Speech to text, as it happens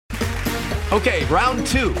Okay, round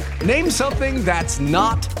two. Name something that's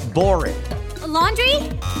not boring. A laundry?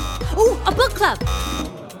 Ooh, a book club.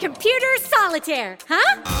 Computer solitaire,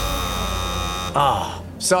 huh? Ah,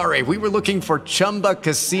 sorry, we were looking for Chumba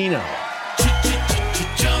Casino.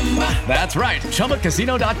 That's right,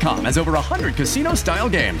 ChumbaCasino.com has over 100 casino-style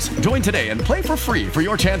games. Join today and play for free for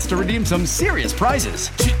your chance to redeem some serious prizes.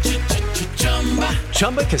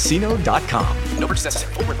 ChumbaCasino.com. No purchase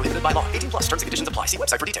necessary. Void where prohibited by law. 18 plus. Terms and conditions apply. See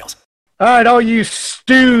website for details. All right, all you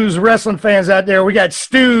Stu's wrestling fans out there, we got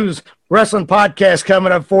Stu's Wrestling Podcast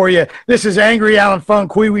coming up for you. This is Angry Alan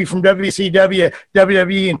Funk Wee from WCW,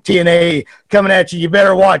 WWE, and TNA coming at you. You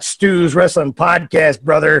better watch Stu's Wrestling Podcast,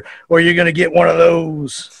 brother, or you're going to get one of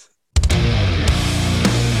those.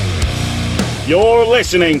 You're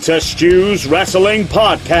listening to Stu's Wrestling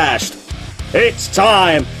Podcast. It's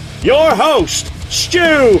time. Your host,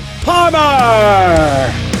 Stu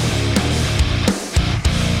Palmer.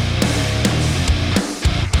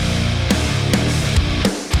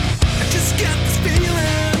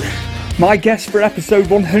 My guest for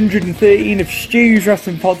episode 113 of Stu's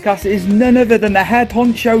Wrestling Podcast is none other than the head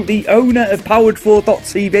honcho, the owner of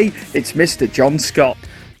Powered4.tv. It's Mr. John Scott.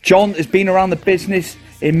 John has been around the business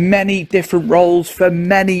in many different roles for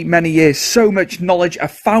many, many years. So much knowledge, a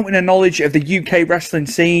fountain of knowledge of the UK wrestling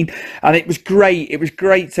scene. And it was great. It was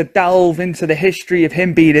great to delve into the history of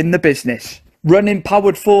him being in the business. Running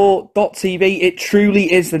Powered4.tv, it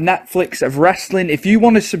truly is the Netflix of wrestling. If you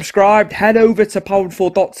want to subscribe, head over to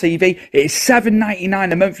Powered4.tv. It is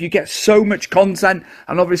 $7.99 a month. You get so much content,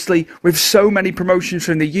 and obviously with so many promotions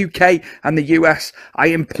from the UK and the US, I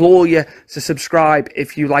implore you to subscribe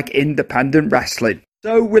if you like independent wrestling.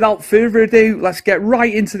 So without further ado, let's get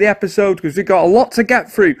right into the episode because we've got a lot to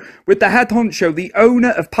get through with the head honcho, the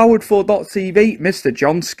owner of Powered4.tv, Mr.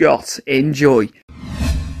 John Scott. Enjoy.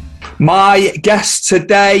 My guest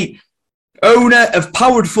today, owner of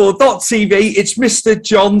Powered4.tv, it's Mr.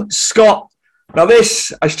 John Scott. Now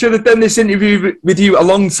I should have done this interview with you a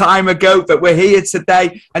long time ago, but we're here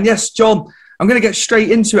today. And yes, John, I'm going to get straight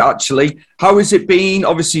into it actually. How has it been?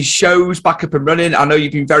 Obviously, shows back up and running. I know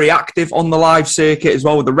you've been very active on the live circuit as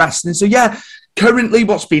well with the wrestling. So yeah, currently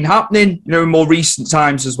what's been happening, in more recent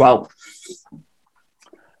times as well?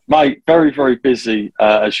 Mate, very, very busy.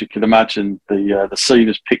 As you can imagine, the scene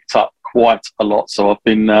has picked up quite a lot. So I've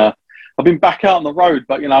been back out on the road,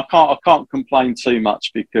 but I can't complain too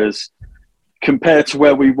much because compared to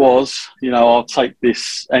where we was, I'll take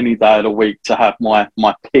this any day of the week to have my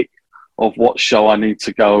pick of what show I need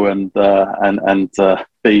to go and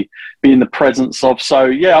be in the presence of. So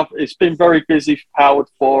yeah, it's been very busy for Powered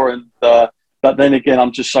 4, and but then again,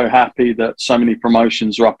 I'm just so happy that so many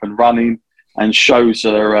promotions are up and running. And shows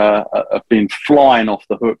have been flying off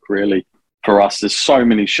the hook, really, for us. There's so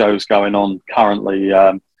many shows going on currently.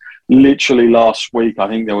 Literally last week, I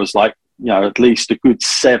think there was at least a good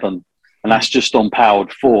 7, and that's just on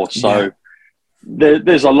Powered 4. So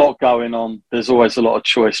there's a lot going on. There's always a lot of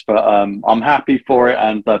choice, but I'm happy for it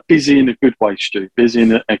and busy in a good way, Stu. Busy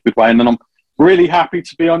in a good way. And then I'm really happy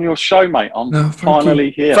to be on your show, mate. I'm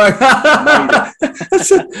finally here. I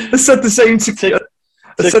said the same to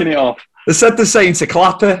Ticking it off. I said the same to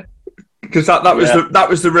Clapper because that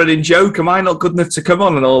was the running joke. Am I not good enough to come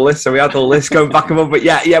on and all this? So we had all this going back and forth. But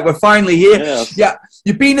yeah, we're finally here. Yeah,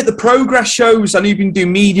 you've been at the Progress shows. I know you've been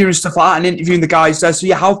doing media and stuff like that and interviewing the guys there. So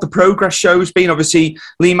yeah, how have the Progress shows been? Obviously,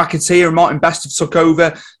 Lee McAteer and Martin Best have took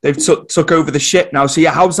over. They've took over the ship now. So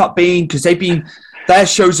yeah, how's that been? Because their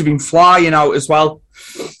shows have been flying out as well.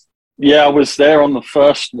 Yeah, I was there on the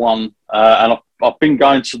first one, and I've been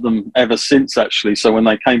going to them ever since, actually. So when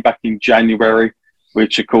they came back in January,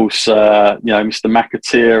 which, of course, Mr.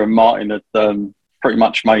 McAteer and Martin had pretty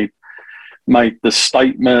much made the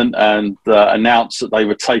statement and announced that they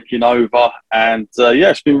were taking over. And,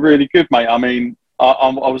 it's been really good, mate. I mean, I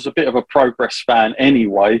was a bit of a Progress fan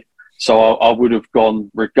anyway, so I would have gone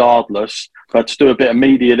regardless. But to do a bit of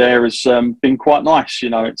media there has been quite nice.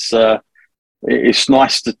 It's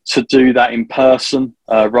nice to do that in person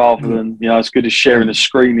rather than, as good as sharing a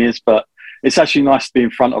screen is, but it's actually nice to be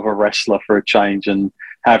in front of a wrestler for a change and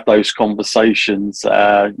have those conversations.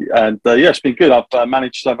 It's been good. I've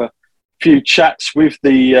managed to have a few chats with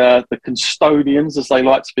the custodians, as they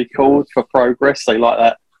like to be called, for Progress. They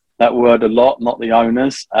like that word a lot, not the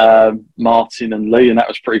owners, Martin and Lee, and that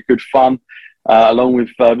was pretty good fun. Along with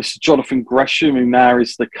Mr. Jonathan Gresham, who now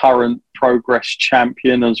is the current Progress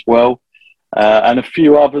champion as well. And a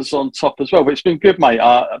few others on top as well. But it's been good, mate.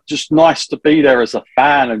 Just nice to be there as a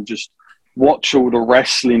fan and just watch all the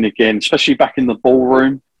wrestling again, especially back in the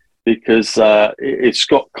ballroom, because it's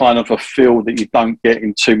got kind of a feel that you don't get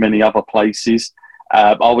in too many other places.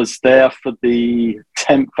 I was there for the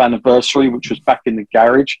 10th anniversary, which was back in the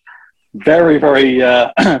garage. Very, very,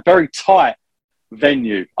 very tight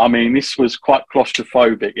venue. I mean, this was quite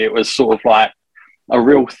claustrophobic. It was sort of like a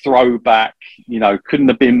real throwback. You know, couldn't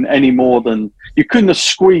have been any more than, you couldn't have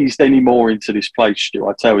squeezed any more into this place, Stu,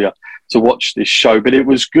 I tell you, to watch this show. But it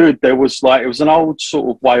was good. There was like, it was an old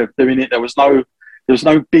sort of way of doing it. There was no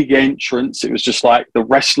big entrance. It was just like the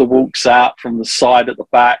wrestler walks out from the side at the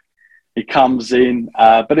back. He comes in.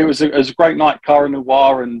 But it was a great night. Cara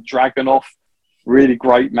Noir and Dragunov, really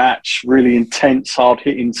great match, really intense,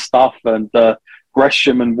 hard-hitting stuff. And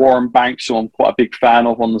Gresham and Warren Banks, who I'm quite a big fan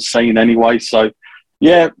of on the scene anyway. So,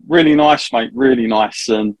 yeah, really nice, mate, really nice.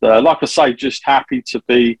 And like I say, just happy to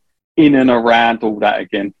be in and around all that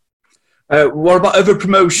again. What about other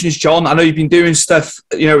promotions, John? I know you've been doing stuff,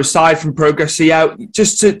 you know, aside from Progress CL.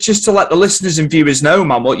 Just to let the listeners and viewers know,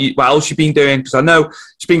 man, what else you've been doing, because I know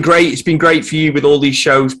it's been great. It's been great for you with all these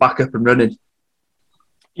shows back up and running.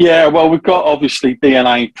 Yeah, well, we've got obviously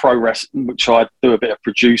DNA Pro Wrestling, which I do a bit of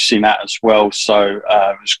producing at as well. So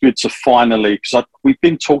it's good to finally, because we've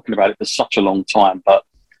been talking about it for such a long time, but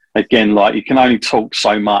again, like you can only talk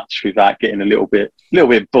so much without getting a little bit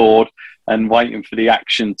bored and waiting for the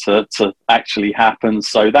action to actually happen.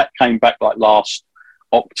 So that came back like last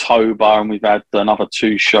October, and we've had another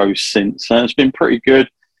 2 shows since, and it's been pretty good.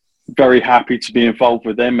 Very happy to be involved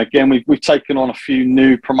with them. Again, we've taken on a few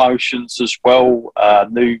new promotions as well,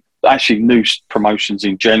 new promotions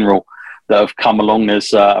in general that have come along.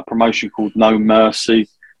 There's a promotion called No Mercy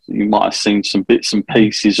that you might have seen some bits and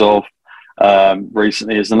pieces of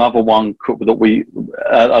recently. There's another one that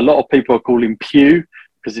a lot of people are calling Pew,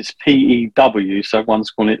 because it's PEW, so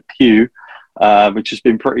everyone's calling it Pew, which has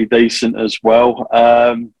been pretty decent as well.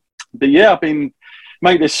 But yeah,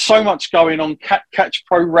 mate, there's so much going on. Catch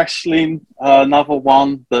Pro Wrestling, another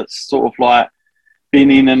one that's sort of like been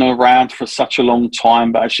in and around for such a long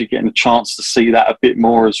time, but actually getting a chance to see that a bit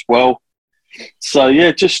more as well. So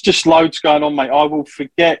yeah, just loads going on, mate. I will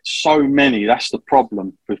forget so many. That's the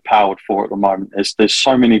problem with Powered 4 at the moment. There's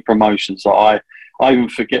so many promotions that I even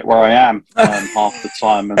forget where I am half the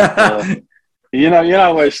time. And you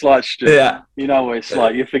know what it's like, Stu. Yeah. You know what it's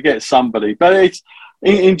like. You forget somebody, but it's.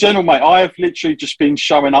 In general, mate, I have literally just been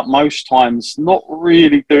showing up most times, not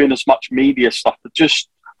really doing as much media stuff, but just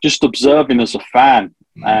observing as a fan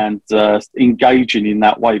and engaging in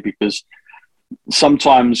that way, because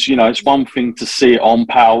sometimes, you know, it's one thing to see it on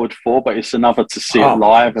Powered 4, but it's another to see it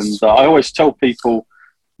live. And I always tell people,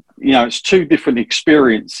 you know, it's 2 different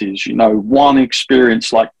experiences. You know, one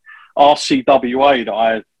experience like RCWA that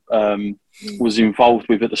I was involved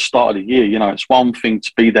with at the start of the year, you know, it's one thing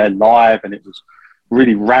to be there live, and it was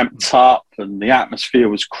really ramped up and the atmosphere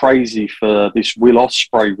was crazy for this Will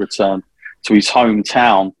Ospreay return to his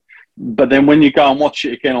hometown. But then when you go and watch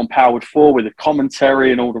it again on Powered 4 with the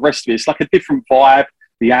commentary and all the rest of it, it's like a different vibe,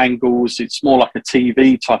 the angles, it's more like a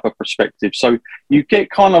TV type of perspective. So you get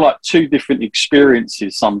kind of like 2 different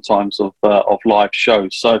experiences sometimes of live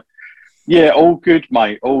shows. So yeah, all good,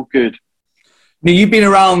 mate, all good. Now, you've been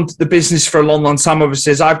around the business for a long, long time.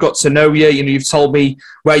 Obviously, as I've got to know you, you know, you've told me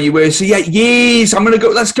where you were. So, yeah, years.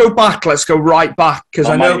 Let's go back. Let's go right back. Because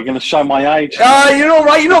I know. Mate, you're going to show my age. You're not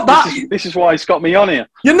right. You're not that. This is why he's got me on here.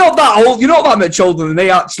 You're not that old. You're not that much older than me,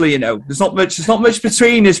 actually, you know. There's not much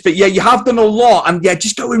between us. But, yeah, you have done a lot. And, yeah,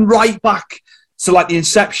 just going right back to, like, the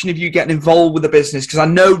inception of you getting involved with the business. Because I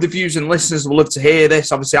know the viewers and listeners will love to hear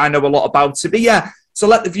this. Obviously, I know a lot about it. But, yeah, so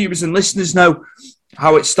let the viewers and listeners know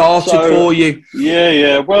how it started for you.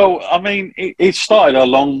 Yeah. Well, I mean, it started a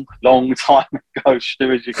long, long time ago,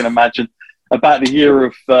 Stu, as you can imagine, about the year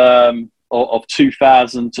of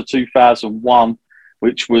 2000 to 2001,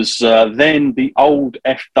 which was then the old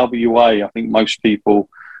FWA. I think most people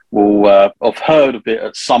will have heard of it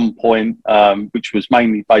at some point, which was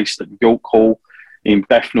mainly based at York Hall in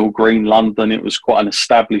Bethnal Green, London. It was quite an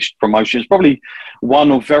established promotion. It's probably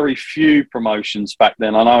one of very few promotions back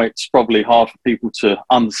then. I know it's probably hard for people to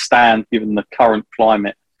understand given the current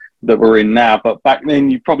climate that we're in now, but back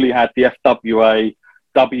then you probably had the FWA,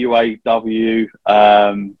 WAW,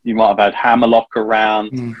 you might have had Hammerlock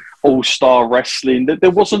around, All-Star Wrestling.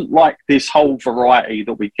 There wasn't like this whole variety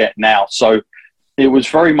that we get now. So it was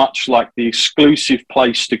very much like the exclusive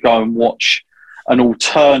place to go and watch an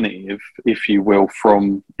alternative, if you will,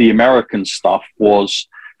 from the American stuff was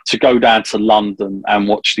to go down to London and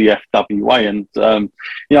watch the FWA. And, you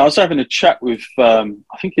know, I was having a chat with, I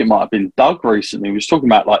think it might have been Doug recently. He was talking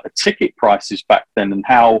about like the ticket prices back then and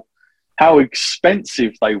how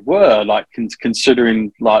expensive they were, like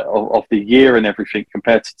considering like of the year and everything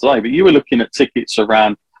compared to today. But you were looking at tickets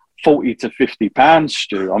around £40 to £50,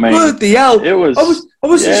 Stu. I mean, bloody hell! It was. I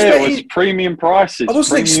wasn't expecting, it was premium prices. I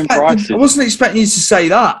wasn't expecting you to say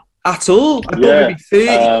that at all. I thought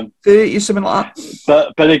maybe 30 or something like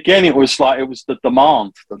that. But again, it was the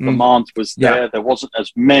demand. The demand was there. There wasn't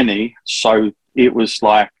as many, so it was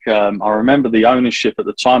like I remember the ownership at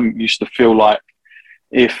the time used to feel like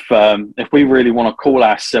if we really want to call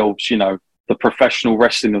ourselves, the professional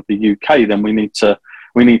wrestling of the UK, then we need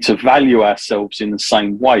to value ourselves in the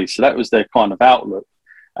same way. So that was their kind of outlook.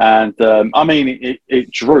 And I mean,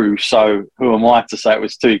 it drew. So who am I to say it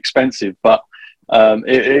was too expensive? But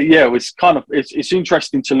it was kind of it's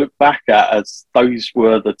interesting to look back at, as those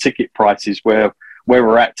were the ticket prices where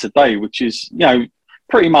we're at today, which is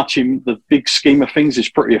pretty much in the big scheme of things is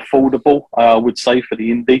pretty affordable. I would say for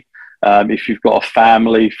the indie. If you've got a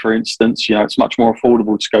family, for instance, it's much more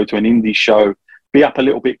affordable to go to an indie show, be up a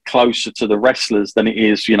little bit closer to the wrestlers than it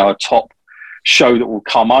is, a top show that will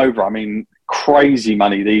come over. I mean, crazy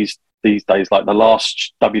money these days. Like the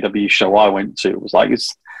last WWE show I went to, it was like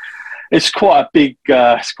it's quite a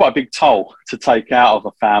big toll to take out of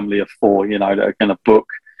a family of four, that are going to book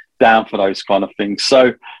down for those kind of things.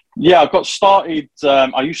 So. Yeah, I got started.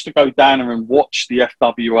 I used to go down there and watch the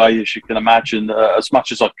FWA, as you can imagine, as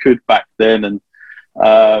much as I could back then.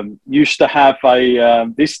 And used to have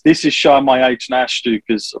a. This is showing my age now, Stu,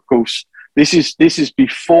 because of course this is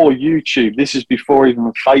before YouTube. This is before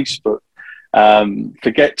even Facebook.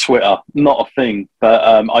 Forget Twitter, not a thing. But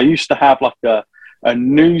I used to have like a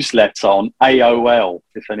newsletter on AOL,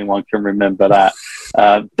 if anyone can remember that.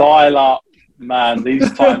 Dial up. Man,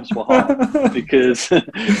 these times were hard because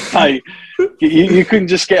hey, you couldn't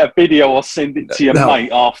just get a video or send it to your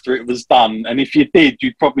mate after it was done. And if you did,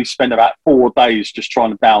 you'd probably spend about 4 days just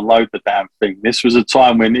trying to download the damn thing. This was a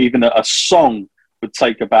time when even a song would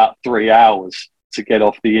take about 3 hours to get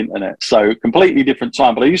off the internet. So completely different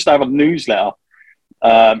time. But I used to have a newsletter.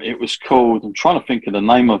 It was called, I'm trying to think of the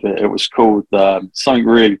name of it. It was called something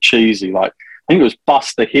really cheesy. Like, I think it was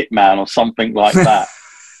Buster Hitman or something like that.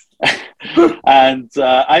 And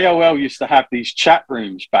AOL used to have these chat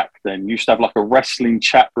rooms back then. You used to have like a wrestling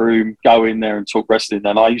chat room, go in there and talk wrestling.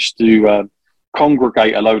 And I used to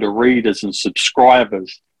congregate a load of readers and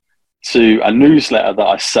subscribers to a newsletter that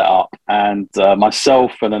I set up. And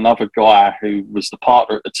myself and another guy who was the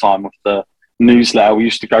partner at the time of the newsletter, we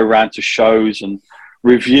used to go around to shows and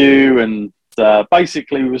review. And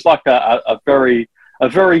basically it was like a very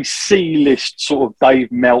C-list sort of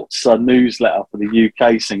Dave Meltzer newsletter for the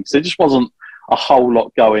UK scene. So there just wasn't a whole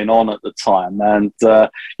lot going on at the time. And I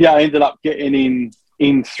ended up getting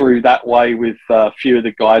in through that way with a few of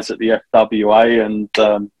the guys at the FWA.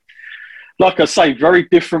 And like I say, very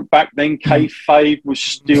different back then. Kayfabe was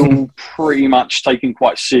still pretty much taken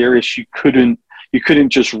quite serious. You couldn't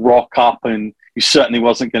just rock up, and you certainly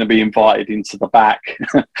wasn't going to be invited into the back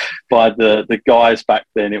by the guys back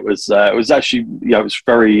then. It was actually, it was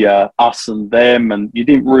very us and them, and you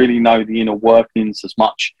didn't really know the inner workings as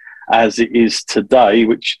much as it is today,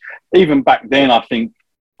 which even back then I think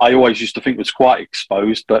I always used to think was quite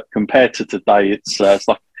exposed, but compared to today, it's like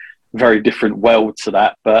a very different world to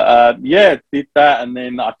that. But did that, and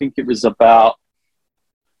then I think it was about,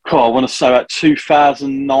 I want to say about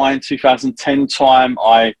 2009, 2010 time,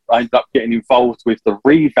 I ended up getting involved with the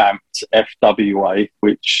revamped FWA,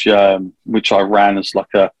 which I ran as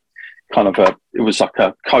like a kind of it was like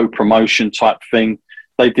a co-promotion type thing.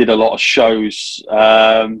 They did a lot of shows.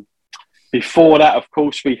 Before that, of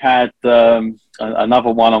course, we had another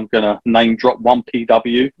one I'm going to name drop,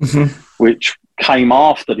 1PW, which came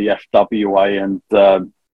after the FWA. And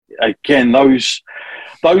again,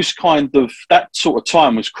 those kind of, that sort of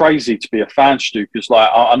time was crazy to be a fan, Stu, because like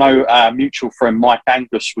I know our mutual friend Mike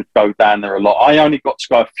Angus would go down there a lot. I only got to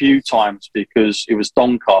go a few times because it was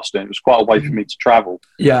Doncaster and it was quite a way for me to travel.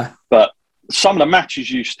 Yeah. But some of the matches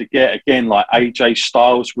you used to get, again, like AJ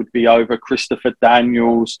Styles would be over, Christopher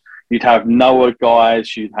Daniels, you'd have Noah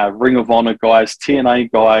guys, you'd have Ring of Honor guys,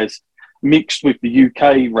 TNA guys, mixed with the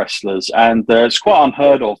UK wrestlers. And it's quite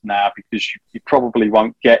unheard of now because you probably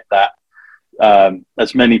won't get that.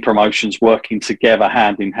 As many promotions working together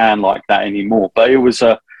hand in hand like that anymore. But it was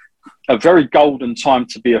a very golden time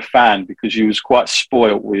to be a fan because you was quite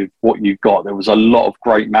spoilt with what you got. There was a lot of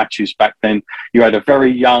great matches back then. You had a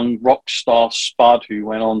very young rock star Spud who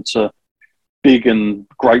went on to big and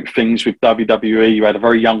great things with WWE. You had a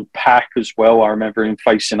very young Pac as well. I remember him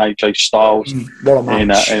facing AJ Styles in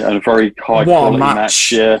a very high quality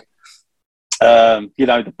match. Yeah.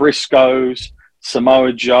 The Briscoes,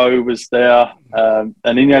 Samoa Joe was there. And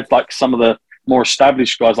then you had like some of the more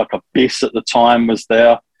established guys like Abyss at the time was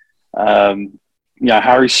there.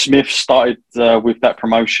 Harry Smith started with that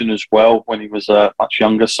promotion as well when he was much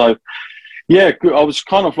younger. So, yeah, I was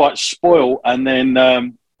kind of like spoiled, and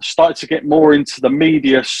then started to get more into the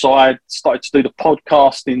media side, started to do the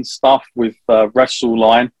podcasting stuff with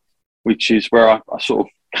WrestleLine, which is where I sort of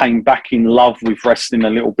came back in love with wrestling a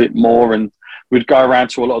little bit more, and we'd go around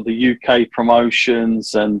to a lot of the UK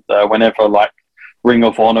promotions, and whenever like Ring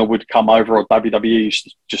of Honor would come over, or WWE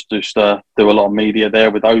used to do a lot of media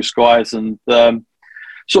there with those guys, and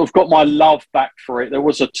sort of got my love back for it. There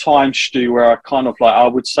was a time, Stu, where I kind of like, I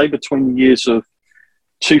would say between the years of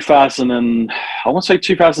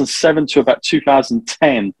 2007 to about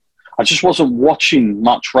 2010, I just wasn't watching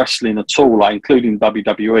much wrestling at all, like including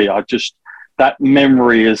WWE. That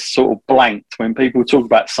memory is sort of blanked. When people talk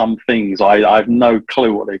about some things, I have no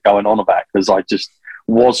clue what they're going on about, because I just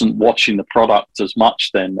wasn't watching the product as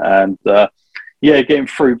much then. And getting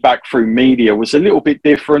back through media was a little bit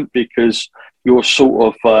different, because you're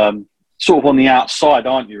sort of on the outside,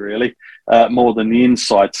 aren't you, really? More than the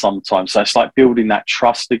inside sometimes. So it's like building that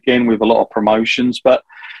trust again with a lot of promotions. But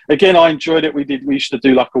again, I enjoyed it. We used to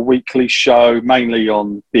do like a weekly show, mainly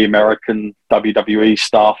on the American WWE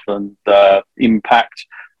stuff and Impact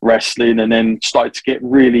Wrestling, and then started to get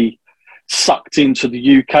really sucked into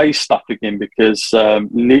the UK stuff again, because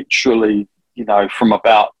literally, from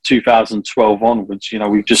about 2012 onwards,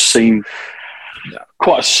 we've just seen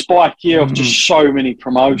quite a spike year of just so many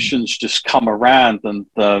promotions just come around, and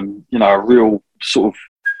a real sort of.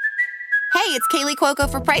 Hey, it's Kaylee Cuoco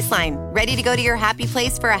for Priceline. Ready to go to your happy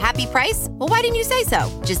place for a happy price? Well, why didn't you say so?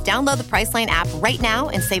 Just download the Priceline app right now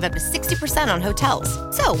and save up to 60% on hotels.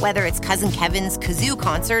 So whether it's Cousin Kevin's Kazoo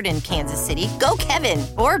Concert in Kansas City, go Kevin,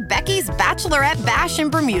 or Becky's Bachelorette Bash in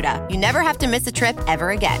Bermuda, you never have to miss a trip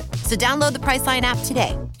ever again. So download the Priceline app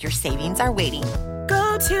today. Your savings are waiting.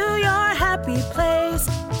 Go to your happy place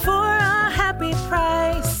for a happy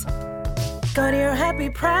price. Go to your happy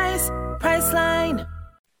price, Priceline.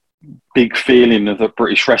 Big feeling that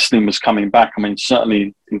British wrestling was coming back. I mean,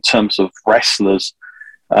 certainly in terms of wrestlers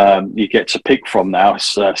you get to pick from now,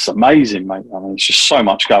 it's amazing, mate. I mean, it's just so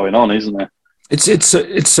much going on, isn't there?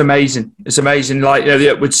 It's amazing. It's amazing. Like,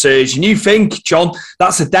 the upward surge, and you think, John,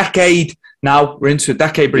 that's a decade now. We're into a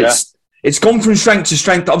decade, but it's gone from strength to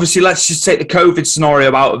strength. Obviously, let's just take the COVID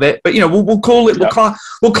scenario out of it. But we'll call it.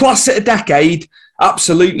 We'll class it a decade,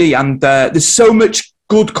 absolutely. And there's so much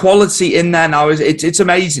good quality in there now. It's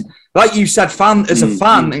amazing. Like you said, fan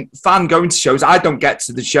going to shows. I don't get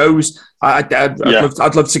to the shows.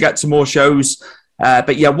 I'd love to get to more shows.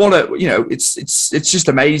 But yeah, it's just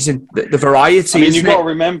amazing, the variety. I mean, you've got to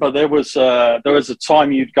remember there was a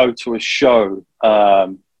time you'd go to a show,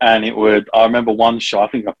 and I remember one show. I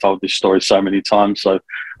think I've told this story so many times, so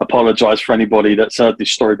apologise for anybody that's heard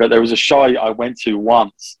this story. But there was a show I went to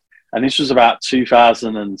once, and this was about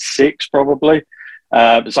 2006 probably.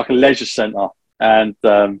 It was like a leisure centre, and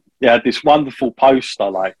had this wonderful poster,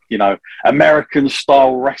 like, American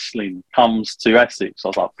style wrestling comes to Essex. I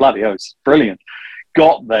was like, bloody hell, it's brilliant.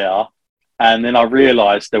 Got there, and then I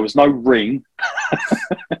realised there was no ring.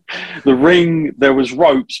 The ring, there was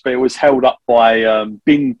ropes, but it was held up by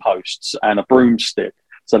bin posts and a broomstick.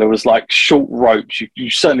 So there was like short ropes.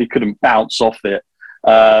 You certainly couldn't bounce off it.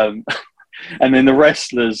 And then the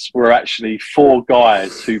wrestlers were actually 4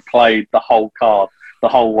 guys who played the whole card the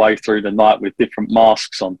whole way through the night with different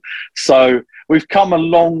masks on. So we've come a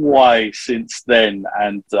long way since then.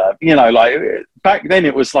 And, like back then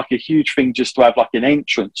it was like a huge thing just to have like an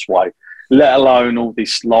entranceway, let alone all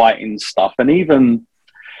this lighting stuff. And even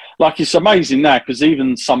like, it's amazing now, because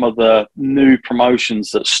even some of the new promotions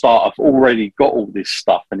that start have already got all this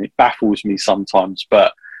stuff, and it baffles me sometimes.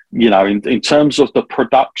 But, in terms of the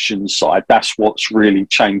production side, that's what's really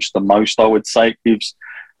changed the most, I would say. It gives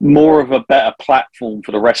more of a better platform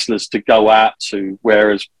for the wrestlers to go out to,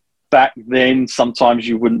 whereas back then sometimes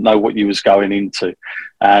you wouldn't know what you was going into,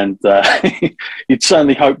 and you'd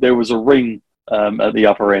certainly hope there was a ring at the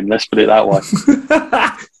upper end, let's put it that way.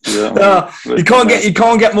 You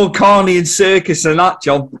can't get more carny and circus than that,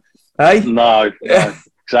 John. Hey? No,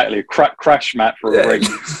 exactly. A crash mat for a ring.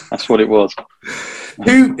 That's what it was.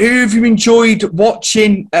 Who have you enjoyed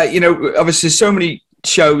watching? Obviously so many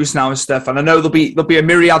shows now and stuff, and I know there'll be a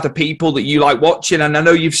myriad of people that you like watching, and I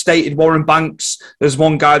know you've stated Warren Banks. There's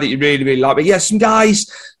one guy that you really, really like, but yeah, some guys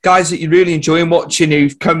that you really enjoy watching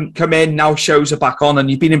who've come in now. Shows are back on, and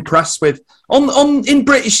you've been impressed with in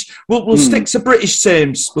British. We'll stick to British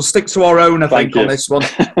terms. We'll stick to our own, I think, on this one.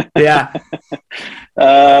 Yeah,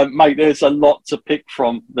 mate, there's a lot to pick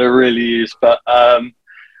from. There really is, but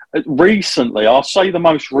recently, I'll say the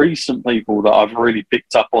most recent people that I've really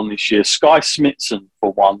picked up on this year, Sky Smithson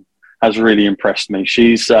for one. has really impressed me.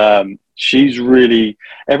 She's really,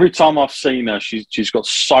 every time I've seen her, she's got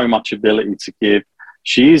so much ability to give.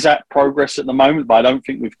 She is at Progress at the moment, but I don't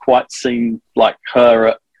think we've quite seen like her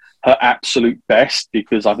at her absolute best,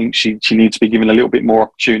 because I think she needs to be given a little bit more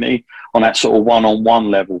opportunity on that sort of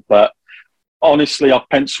one-on-one level. But honestly, I've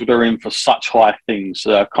penciled her in for such high things.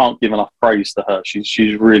 I can't give enough praise to her.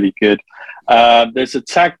 She's really good. There's a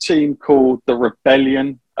tag team called The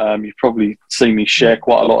Rebellion. You've probably seen me share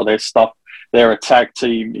quite a lot of their stuff. They're a tag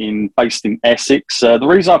team based in Essex. The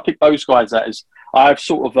reason I picked those guys out is I have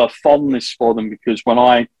sort of a fondness for them, because when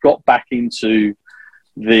I got back into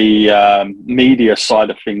the media side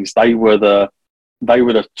of things, they were the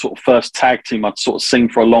sort of first tag team I'd sort of seen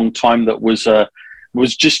for a long time that was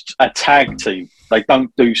just a tag team. They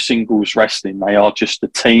don't do singles wrestling. They are just a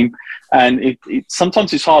team. And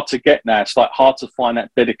sometimes it's hard to get now. It's like hard to find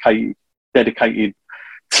that dedicated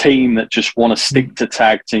team that just want to stick to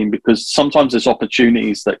tag team, because sometimes there's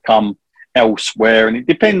opportunities that come elsewhere, and it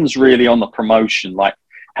depends really on the promotion, like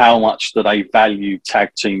how much do they value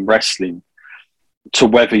tag team wrestling to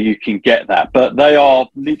whether you can get that. But they are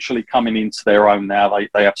literally coming into their own now.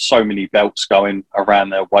 They have so many belts going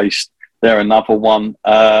around their waist. They're another one.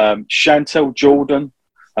 Chantel Jordan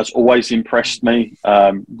has always impressed me.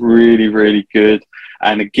 Really, really good.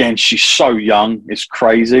 And again, she's so young. It's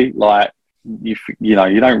crazy. Like, you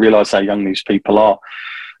don't realise how young these people are.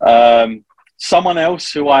 Someone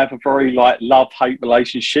else who I have a very love-hate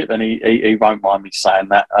relationship, and he won't mind me saying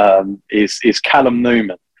that, is Callum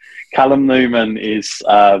Newman. Callum Newman is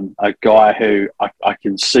a guy who I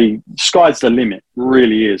can see, sky's the limit,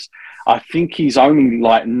 really is. I think he's only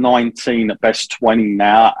like 19, at best 20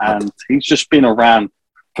 now, and he's just been around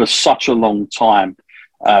for such a long time.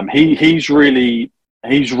 He's really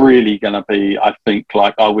going to be, I think,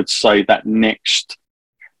 like I would say that next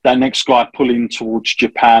guy pulling towards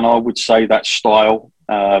Japan, I would say that style,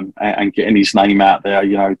 and getting his name out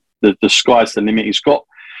there. The sky's the limit. He's got,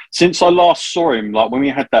 since I last saw him, like when we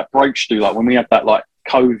had that breakthrough, like when we had that like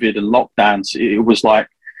COVID and lockdowns, it was like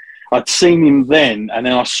I'd seen him then, and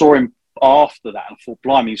then I saw him after that, and I thought,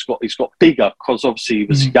 blimey, he's got bigger, because obviously he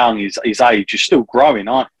was young. His age is still growing,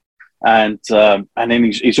 aren't he? And then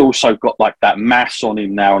he's also got like that mass on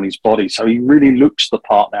him now on his body, so he really looks the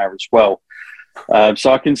part now as well.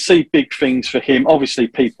 So I can see big things for him. Obviously,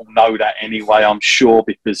 people know that anyway, I'm sure,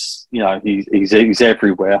 because he's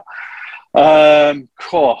everywhere. Trying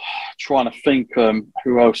to think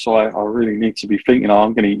who else I really need to be thinking of.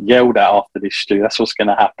 I'm going to get yelled at after this, Stu. That's what's going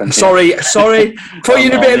to happen. Sorry. Put you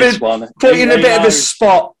in a bit of a spot. Put you in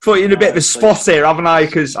a bit of a spot here, haven't I?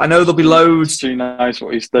 Because I know there'll be loads. Stu knows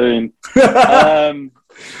what he's doing.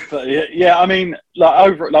 But yeah, I mean,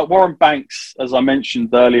 like Warren Banks, as I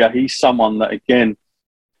mentioned earlier, he's someone that, again,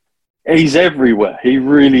 he's everywhere. He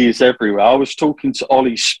really is everywhere. I was talking to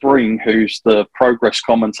Ollie Spring, who's the Progress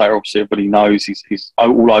commentator. Obviously, everybody knows he's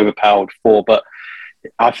all over Powered 4. But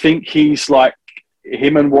I think he's like,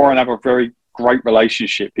 him and Warren have a very great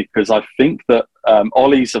relationship, because I think that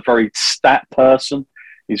Ollie's a very stat person.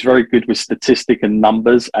 He's very good with statistic and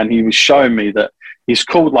numbers. And he was showing me that he's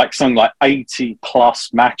called like something like 80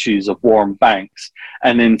 plus matches of Warren Banks.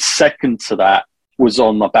 And then second to that was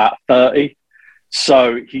on about 30.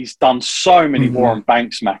 So he's done so many Warren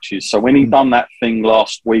Banks matches. So when he done that thing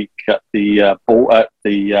last week at the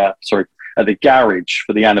garage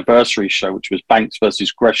for the anniversary show, which was Banks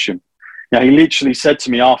versus Gresham, he literally said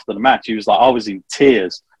to me after the match, he was like, I was in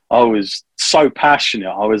tears. I was so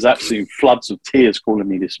passionate. I was absolutely in floods of tears calling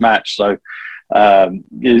me this match. So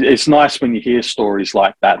it's nice when you hear stories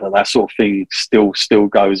like that sort of thing still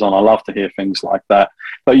goes on. I love to hear things like that.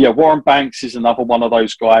 But yeah, Warren Banks is another one of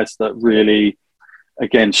those guys that really,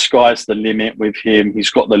 again, sky's the limit with him. He's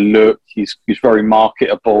got the look. He's very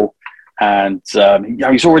marketable, and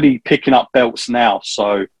he's already picking up belts now.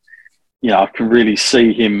 So I can really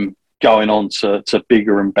see him going on to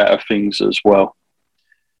bigger and better things as well.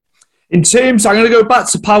 I'm going to go back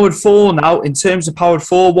to Powered 4 now. In terms of Powered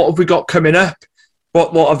 4, what have we got coming up?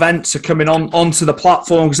 What events are coming onto the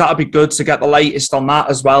platform? Because that'd be good to get the latest on that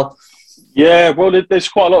as well. Yeah, well, there's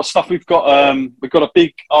quite a lot of stuff. We've got a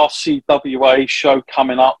big RCWA show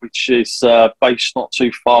coming up, which is based not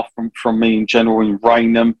too far from me in general in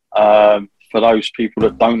Raynham. For those people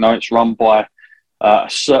that don't know, it's run by a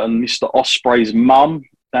certain Mr. Osprey's mum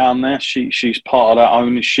down there. She's part of that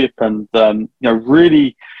ownership, and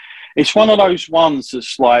really, it's one of those ones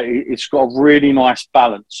that's like, it's got a really nice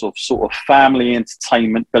balance of sort of family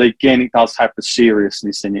entertainment, but again, it does have the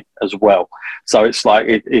seriousness in it as well. So it's like,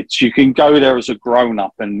 it's you can go there as a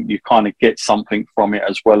grown-up and you kind of get something from it,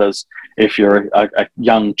 as well as if you're a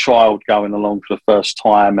young child going along for the first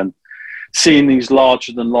time. And seeing these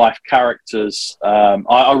larger than life characters,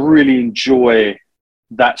 I really enjoy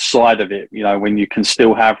that side of it, you know, when you can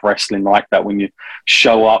still have wrestling like that when you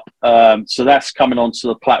show up. So that's coming onto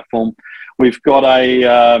the platform. We've got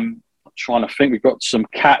I'm trying to think, we've got some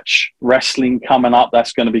catch wrestling coming up.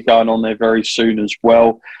 That's going to be going on there very soon as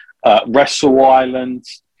well. Wrestle Island,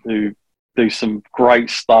 who do some great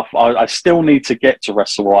stuff. I still need to get to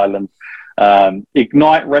Wrestle Island.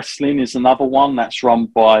 Ignite Wrestling is another one that's run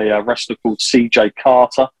by a wrestler called CJ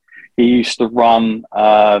Carter. He used to run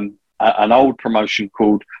an old promotion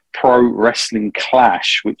called Pro Wrestling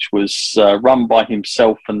Clash, which was run by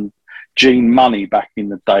himself and Gene Money back in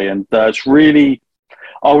the day. And it's really,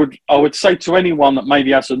 I would say to anyone that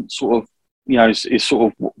maybe hasn't sort of, you know, is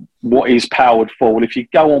sort of what is Powered 4. Well, if you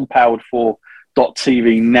go on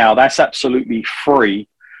powered4.tv now, that's absolutely free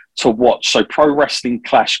to watch. So Pro Wrestling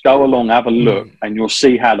Clash, go along, have a look, and you'll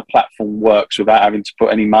see how the platform works without having to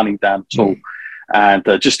put any money down at all. And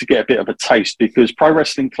just to get a bit of a taste, because Pro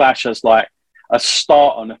Wrestling Clash has like a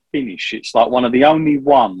start and a finish. It's like one of the only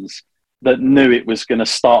ones that knew it was going to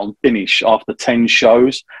start and finish after 10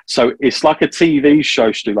 shows. So it's like a TV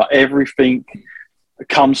show, Stu. Like everything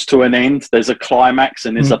comes to an end. There's a climax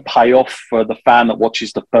and there's a payoff for the fan that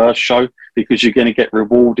watches the first show, because you're going to get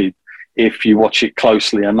rewarded if you watch it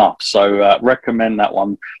closely enough. So recommend that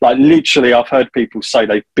one. Like literally, I've heard people say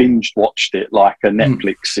they binge watched it like a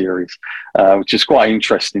Netflix series, which is quite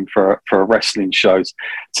interesting for wrestling shows.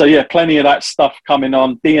 So yeah, plenty of that stuff coming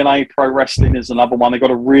on. DNA Pro Wrestling is another one. They've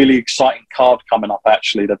got a really exciting card coming up,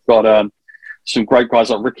 actually. They've got some great guys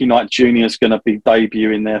like Ricky Knight Jr. is going to be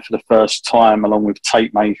debuting there for the first time, along with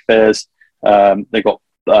Tate Mayfairs. They've got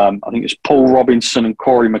I think it's Paul Robinson and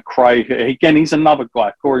Corey McRae. Again, he's another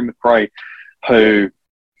guy, Corey McRae, who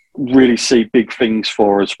really see big things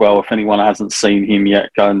for as well. If anyone hasn't seen him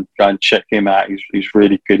yet, go and check him out. He's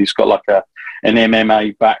really good. He's got like an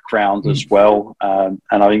MMA background as well. And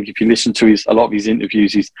I think if you listen to a lot of his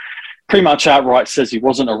interviews, he's pretty much outright says he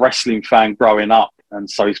wasn't a wrestling fan growing up. And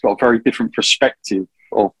so he's got a very different perspective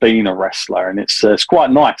of being a wrestler. And it's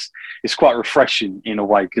quite nice. It's quite refreshing in a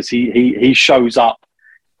way, because he shows up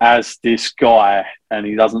as this guy and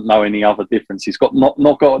he doesn't know any other difference. He's got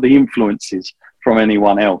not got the influences from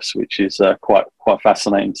anyone else, which is quite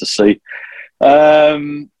fascinating to see.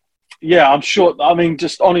 Yeah, I'm sure. I mean,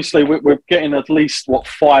 just honestly, we're getting at least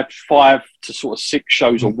five to sort of 6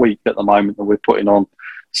 shows a week at the moment that we're putting on.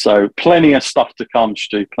 So plenty of stuff to come,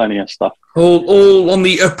 Stu. Plenty of stuff. All on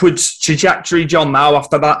the upwards trajectory, John. Now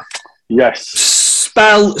after that, yes,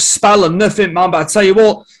 spell and nothing, man. But I tell you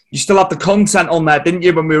what, you still had the content on there, didn't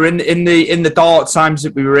you? When we were in the dark times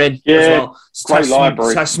that we were in, yeah, as well. Great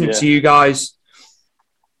library. Testament to you guys.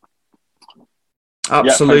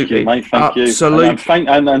 Absolutely, yeah, thank you, mate. Thank Absolutely. you.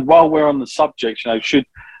 And while we're on the subject, you know,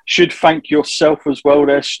 should thank yourself as well,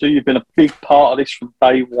 there, Stu. You've been a big part of this from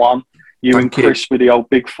day one. You and Chris with the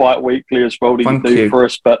old Big Fight Weekly as well that you do for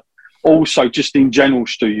us, but also just in general,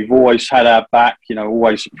 Stu, you've always had our back. You know,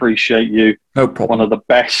 always appreciate you. No problem. One of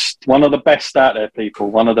the best out there,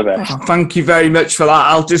 people. One of the best. Oh, thank you very much for that.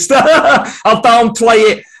 I'll just I'll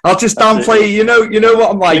downplay it. I'll just downplay it. You know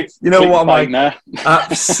what I'm like. You know what I'm like. Now.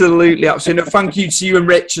 Absolutely. No, thank you to you and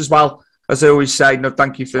Rich as well. As I always say, no,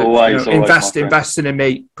 thank you for investing in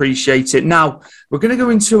me. Appreciate it. Now, we're going to go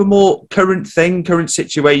into a more current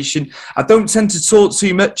situation. I don't tend to talk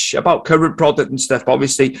too much about current product and stuff, but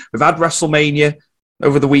obviously, we've had WrestleMania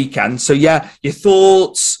over the weekend. So, yeah, your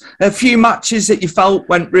thoughts, a few matches that you felt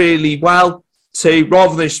went really well,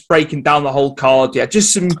 rather than just breaking down the whole card. Yeah,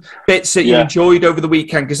 just some bits that you enjoyed over the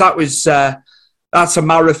weekend, because that was... that's a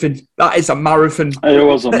marathon. That is a marathon. It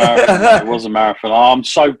was a marathon. It was a marathon. I'm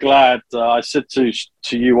so glad. I said to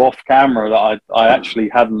you off camera that I actually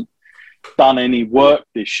hadn't done any work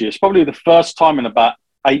this year. It's probably the first time in about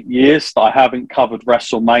 8 years that I haven't covered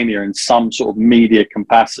WrestleMania in some sort of media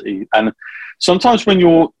capacity. And sometimes when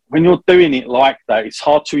you're doing it like that, it's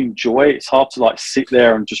hard to enjoy it. It's hard to like sit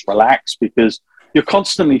there and just relax, because you're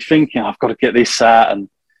constantly thinking, I've got to get this out and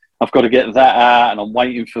I've got to get that out, and I'm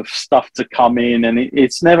waiting for stuff to come in, and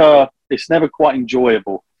it's never quite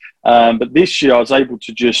enjoyable. But this year I was able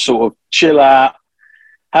to just sort of chill out,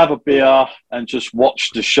 have a beer, and just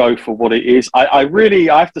watch the show for what it is. I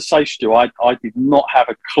have to say, Stu, I did not have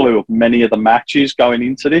a clue of many of the matches going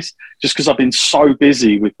into this, just because I've been so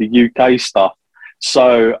busy with the UK stuff.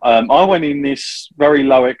 So I went in this very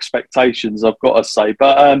low expectations, I've got to say.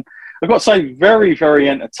 But I've got to say, very, very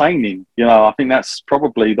entertaining. You know, I think that's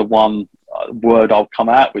probably the one word I'll come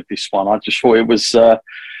out with this one. I just thought it was,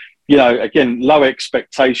 you know, again, low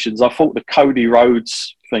expectations. I thought the Cody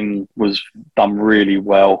Rhodes thing was done really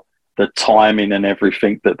well. timing and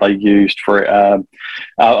everything that they used for it.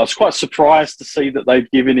 I was quite surprised to see that they'd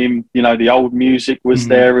given him, the old music was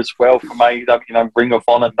there as well from AEW, Ring of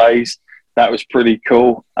Honor days. That was pretty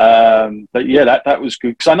cool. But yeah, that was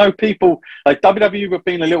good. Because I know people, like WWE were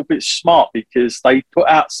being a little bit smart because they put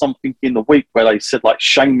out something in the week where they said like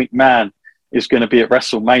Shane McMahon is going to be at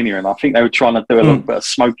WrestleMania. And I think they were trying to do a little bit of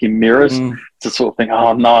smoke and mirrors to sort of think,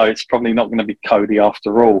 oh no, it's probably not going to be Cody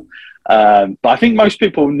after all. But I think most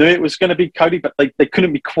people knew it was going to be Cody, but they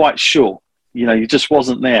couldn't be quite sure. You just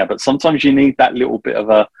wasn't there. But sometimes you need that little bit of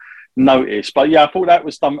a notice. But yeah, I thought that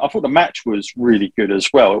was done. I thought the match was really good as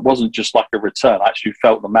well. It wasn't just like a return. I actually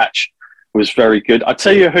felt the match was very good. I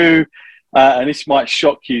tell you who, and this might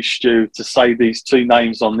shock you, Stu, to say these two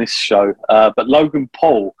names on this show, but Logan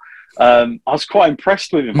Paul. I was quite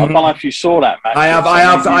impressed with him. I don't know if you saw that match. I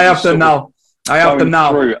have them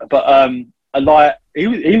now. But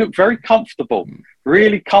he looked very comfortable,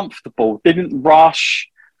 really comfortable. Didn't rush.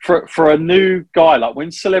 For a new guy, like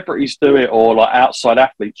when celebrities do it or like outside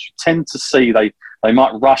athletes, you tend to see they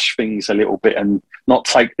might rush things a little bit and not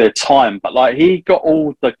take their time. But like he got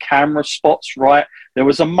all the camera spots right. There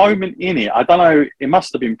was a moment in it, I don't know, it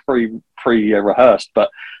must have been pre-rehearsed, but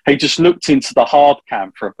he just looked into the hard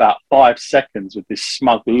cam for about 5 seconds with this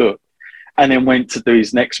smug look and then went to do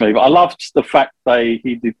his next move. I loved the fact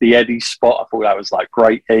he did the Eddie spot. I thought that was like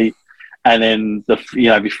great heat. And then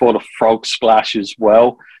before the frog splash as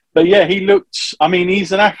well. But yeah, he looked,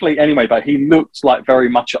 he's an athlete anyway, but he looked like very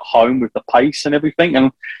much at home with the pace and everything.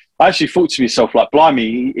 And I actually thought to myself, like,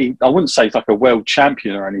 blimey, I wouldn't say he's like a world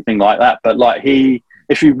champion or anything like that, but like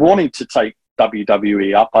if he wanted to take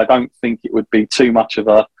WWE up, I don't think it would be too much of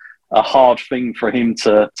a hard thing for him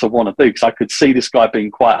to want to do, because I could see this guy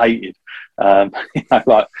being quite hated,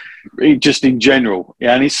 like just in general.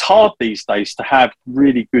 Yeah, and it's hard these days to have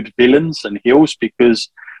really good villains and heels because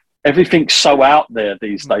everything's so out there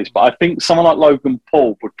these days. But I think someone like Logan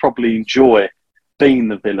Paul would probably enjoy being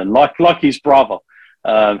the villain, like his brother,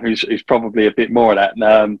 who's probably a bit more of that.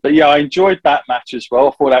 But yeah, I enjoyed that match as well.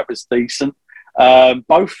 I thought that was decent.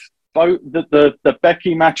 Both the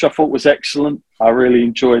Becky match I thought was excellent. I really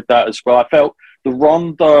enjoyed that as well. I felt the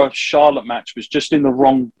Ronda Charlotte match was just in the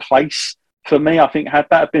wrong place for me. I think had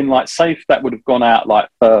that been like safe, that would have gone out like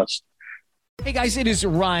first. Hey guys, it is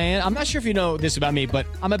Ryan. I'm not sure if you know this about me, but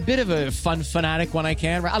I'm a bit of a fun fanatic when I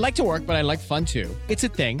can. I like to work, but I like fun too. It's a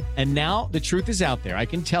thing. And now the truth is out there. I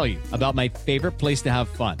can tell you about my favorite place to have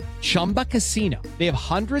fun. Chumba Casino. They have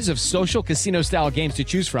hundreds of social casino style games to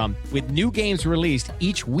choose from with new games released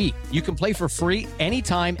each week. You can play for free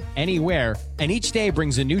anytime, anywhere. And each day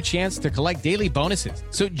brings a new chance to collect daily bonuses.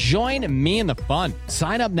 So join me in the fun.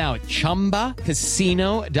 Sign up now at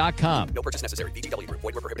ChumbaCasino.com. No purchase necessary. VGW Group.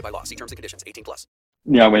 Void where prohibited by law. See terms and conditions. 18+.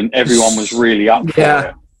 When everyone was really up for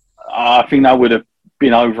it. I think that would have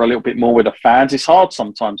been over a little bit more with the fans. It's hard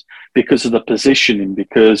sometimes because of the positioning,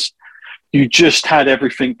 because you just had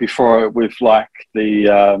everything before with like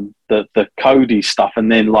the Cody stuff,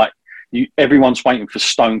 and then like everyone's waiting for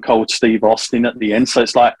Stone Cold Steve Austin at the end. So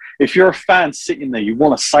it's like, if you're a fan sitting there, you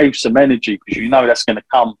want to save some energy because you know that's going to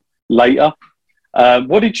come later.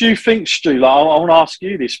 What did you think, Stu? Like, I want to ask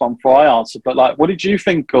you this one before I answer, but like, what did you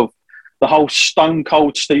think of the whole Stone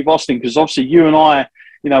Cold Steve Austin? Because obviously you and I,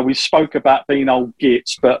 we spoke about being old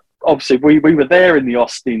gits, but obviously we were there in the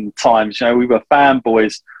Austin times. We were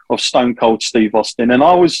fanboys of Stone Cold Steve Austin. And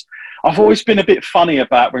I've always been a bit funny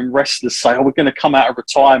about when wrestlers say, we're going to come out of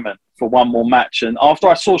retirement for one more match. And after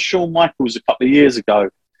I saw Shawn Michaels a couple of years ago,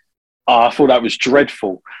 I thought that was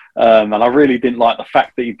dreadful. And I really didn't like the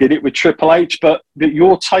fact that he did it with Triple H. But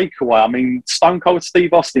your takeaway, Stone Cold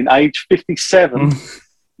Steve Austin, age 57,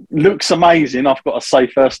 looks amazing, I've got to say,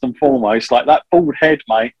 first and foremost. Like, that bald head,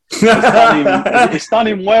 mate, it's done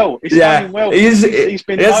him well. It's done him well. He's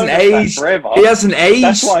been aged forever. He hasn't aged.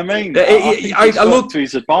 That's what I mean. I look to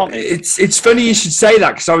his advantage. It's funny you should say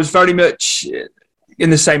that, because I was very much in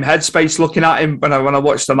the same headspace looking at him when I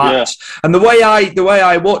watched the match. Yeah. And the way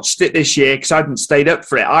I watched it this year, because I hadn't stayed up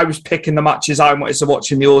for it, I was picking the matches I wanted to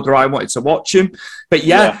watch in the order I wanted to watch them. But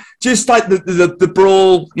just like the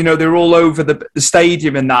brawl, they're all over the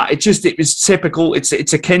stadium and that. It was typical. It's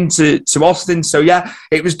akin to Austin. So yeah,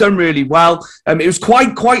 it was done really well. It was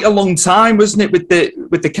quite a long time, wasn't it, with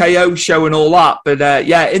the KO show and all that. But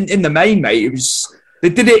in the main, mate,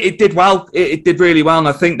 it did well. It did really well, and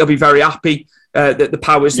I think they'll be very happy. That the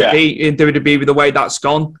powers that be in WWE with the way that's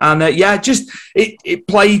gone. And it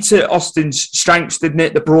played to Austin's strengths, didn't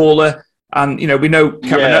it? The brawler. And, we know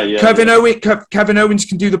Kevin Owens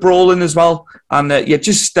can do the brawling as well. And,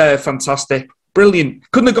 just fantastic. Brilliant.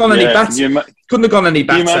 Couldn't have gone any better. Couldn't have gone any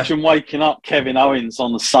better. Can you imagine waking up Kevin Owens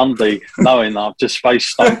on the Sunday knowing I've just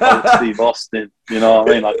faced Stone Cold Steve Austin? You know what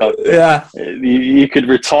I mean? Like, you could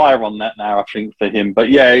retire on that now, I think, for him. But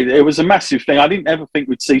yeah, it was a massive thing. I didn't ever think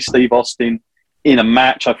we'd see Steve Austin in a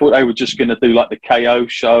match. I thought they were just going to do like the KO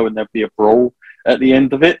show and there'd be a brawl at the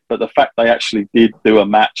end of it. But the fact they actually did do a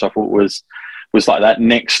match, I thought was like that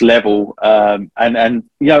next level. And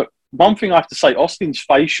you know, one thing I have to say, Austin's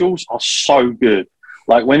facials are so good.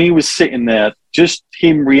 Like when he was sitting there, just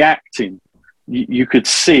him reacting, you could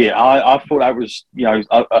see it. I thought that was, you know,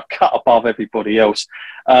 a cut above everybody else.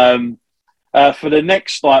 For the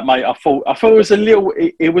next night, mate, I thought it was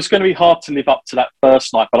it was going to be hard to live up to that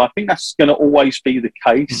first night, but I think that's going to always be the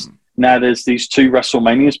case. Now there's these 2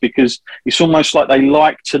 WrestleManias, because it's almost like they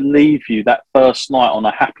like to leave you that first night on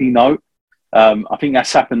a happy note. I think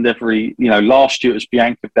that's happened last year it was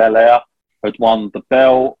Bianca Belair had won the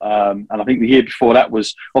belt. And I think the year before that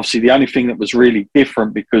was obviously the only thing that was really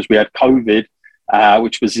different because we had COVID,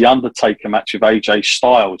 which was the Undertaker match with AJ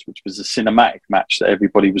Styles, which was a cinematic match that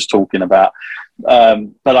everybody was talking about.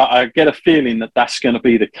 But I get a feeling that that's going to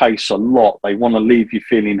be the case a lot. They want to leave you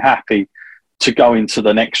feeling happy to go into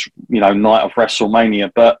the next, night of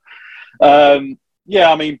WrestleMania. But,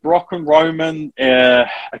 yeah, I mean, Brock and Roman,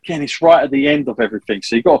 again, it's right at the end of everything.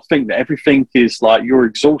 So you've got to think that everything is like you're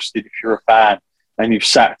exhausted if you're a fan and you've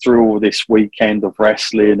sat through all this weekend of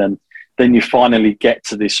wrestling and then you finally get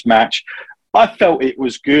to this match. I felt it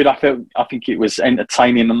was good. I think it was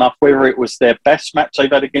entertaining enough. Whether it was their best match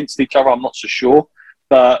they've had against each other, I'm not so sure.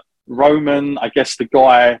 But Roman, I guess the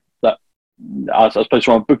guy that, I suppose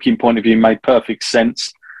from a booking point of view, made perfect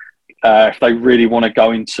sense. If they really want to go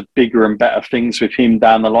into bigger and better things with him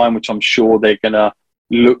down the line, which I'm sure they're going to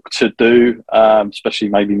look to do, especially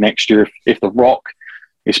maybe next year if The Rock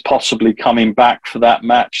is possibly coming back for that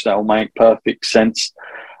match, that will make perfect sense.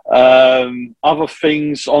 Other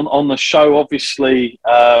things on the show, obviously,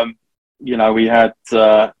 we had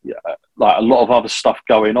like a lot of other stuff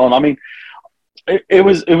going on. I mean, it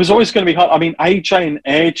was always going to be hard. I mean, AJ and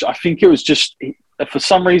Edge, I think it was just, for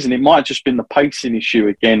some reason, it might have just been the pacing issue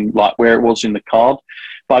again, like where it was in the card.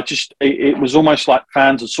 But it was almost like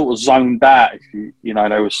fans had sort of zoned out. They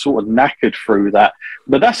were sort of knackered through that.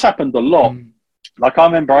 But that's happened a lot. Like I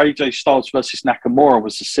remember AJ Styles versus Nakamura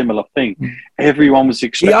was a similar thing. Everyone was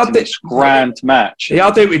expecting this grand match. He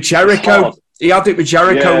had it with Jericho.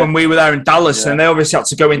 When we were there in Dallas, and they obviously had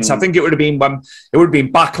to go into. I think it would have been when it would have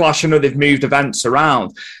been Backlash. I know they've moved events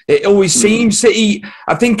around. It always seems that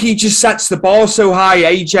I think he just sets the bar so high.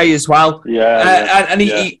 AJ as well,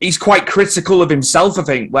 he's quite critical of himself. I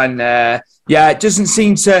think when it doesn't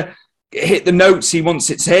seem to hit the notes he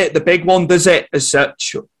wants it to hit. The big one, does it as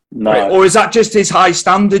such? No. Or is that just his high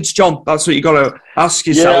standards, John? That's what you got to ask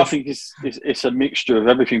yourself. Yeah, I think it's a mixture of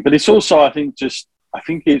everything, but it's also I think it's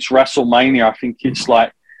WrestleMania. I think it's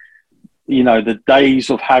like, the days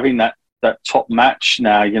of having that top match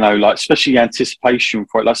now, like especially anticipation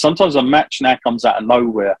for it. Like sometimes a match now comes out of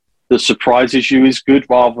nowhere that surprises you is good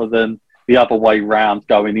rather than the other way round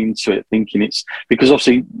going into it thinking it's because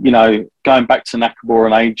obviously, going back to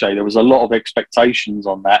Nakamura and AJ, there was a lot of expectations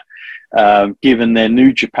on that, given their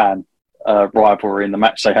New Japan rivalry in the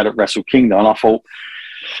match they had at Wrestle Kingdom. And I thought,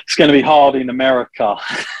 it's going to be hard in America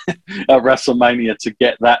at WrestleMania to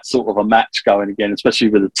get that sort of a match going again, especially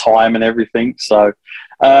with the time and everything. So,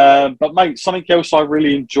 but mate, something else I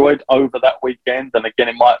really enjoyed over that weekend, and again,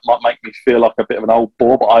 it might make me feel like a bit of an old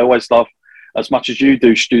bore, but I always love, as much as you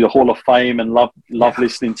do, Stu, the Hall of Fame, and love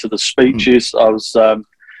listening to the speeches. I was,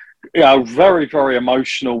 very, very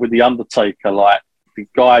emotional with the Undertaker. Like the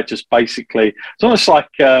guy just basically, it's almost like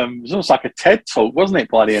a TED talk, wasn't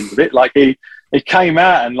it? By the end of it, like he came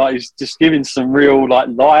out and like he's just giving some real like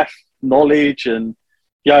life knowledge, and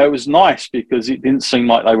it was nice because it didn't seem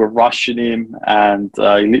like they were rushing him, and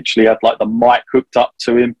he literally had like the mic hooked up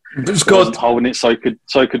to him. It was good, holding it so he could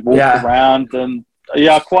walk around, and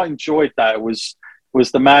I quite enjoyed that. It was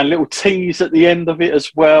the man, little tease at the end of it as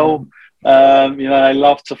well. They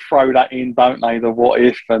love to throw that in, don't they? The what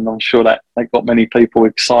if, and I'm sure that they got many people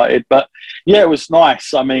excited. But yeah, it was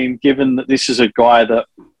nice. I mean, given that this is a guy that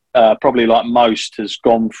probably like most has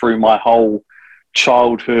gone through my whole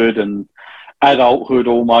childhood and adulthood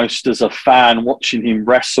almost as a fan, watching him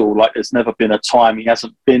wrestle, like there's never been a time he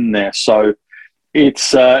hasn't been there. So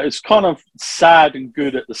it's kind of sad and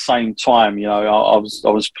good at the same time. I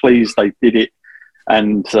was pleased they did it,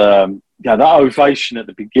 and that ovation at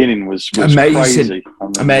the beginning was amazing. Crazy.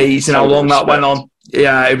 Amazing how long that went on.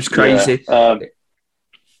 Yeah, it was crazy.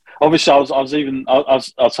 Obviously, I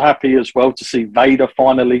was happy as well to see Vader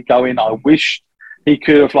finally go in. I wish he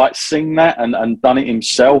could have like seen that and done it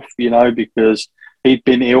himself, because he'd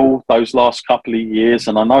been ill those last couple of years,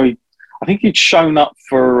 and I think he'd shown up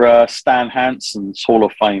for Stan Hansen's Hall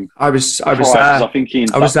of Fame. I was there. I think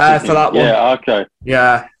I was there for that one. Yeah, okay.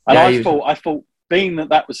 Yeah. And I thought, being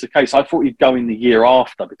that was the case, I thought he'd go in the year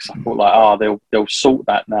after, because I thought like, they'll sort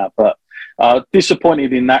that now. But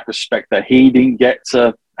disappointed in that respect that he didn't get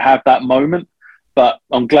to have that moment. But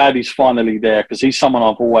I'm glad he's finally there, because he's someone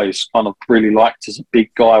I've always kind of really liked as a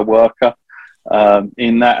big guy worker.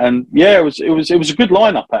 In that, and yeah, it was a good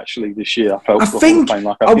lineup actually this year. I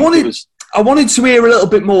wanted to hear a little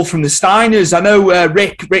bit more from the Steiners. I know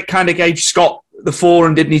Rick kind of gave Scott the floor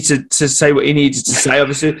and didn't need to say what he needed to say.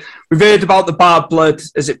 Obviously, we've heard about the bad blood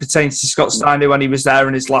as it pertains to Scott Steiner when he was there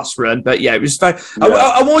in his last run. But yeah, it was very. Yeah.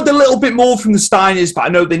 I wanted a little bit more from the Steiners, but I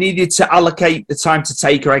know they needed to allocate the time to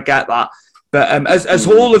Taker. I get that, but as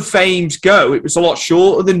Hall of Fames go, it was a lot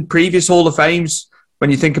shorter than previous Hall of Fames. When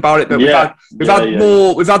you think about it, but we've had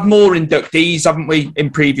more inductees, haven't we, in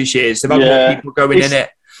previous years? They've had more people going in it.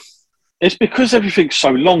 It's because everything's so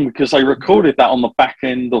long, because they recorded that on the back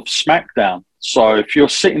end of SmackDown. So if you're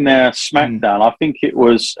sitting there SmackDown, I think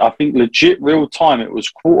legit real time, it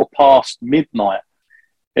was midnight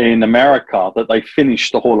in America that they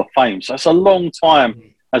finished the Hall of Fame. So it's a long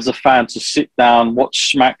time as a fan to sit down,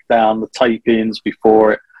 watch SmackDown, the tape-ins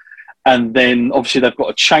before it. And then obviously they've got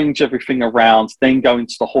to change everything around, then go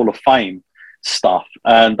into the Hall of Fame stuff.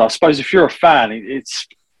 And I suppose if you're a fan, it's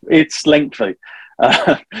lengthy.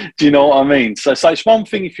 Do you know what I mean? So it's one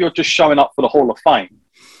thing if you're just showing up for the Hall of Fame,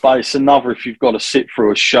 but it's another if you've got to sit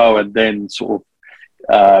through a show and then sort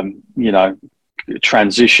of,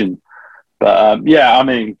 transition. But I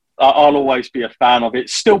mean, I'll always be a fan of it.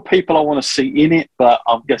 Still people I want to see in it, but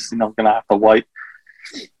I'm guessing I'm going to have to wait.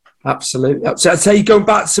 Absolutely. So I'd say going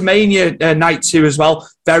back to Mania night 2 as well,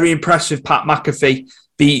 very impressive Pat McAfee.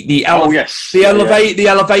 The elevation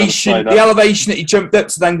that he jumped up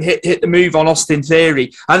to then hit the move on Austin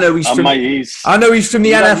Theory. I know he's from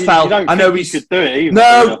the NFL. I know he's could do it either.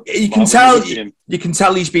 No, you can tell. You can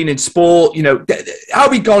tell he's been in sport.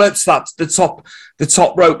 How he got up to the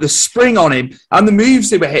top rope, the spring on him, and the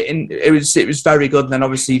moves they were hitting. It was very good. And then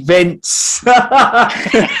obviously Vince,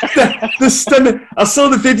 the stunner. I saw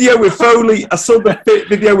the video with Foley.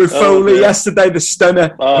 Yesterday. The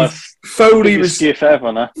stunner. Foley was gif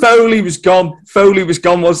ever, no? Foley was gone.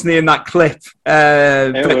 Wasn't he, in that clip?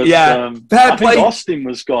 I think Austin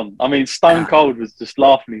was gone. I mean, Stone Cold was just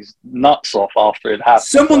laughing his nuts off after it happened.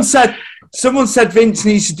 Someone said Vince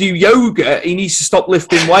needs to do yoga. He needs to stop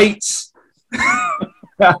lifting weights.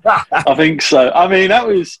 I think so. I mean,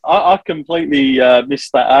 I completely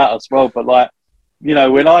missed that out as well. But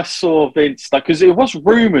when I saw Vince, because it was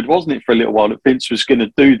rumoured, wasn't it, for a little while, that Vince was going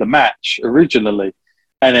to do the match originally.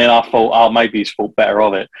 And then I thought, maybe he's thought better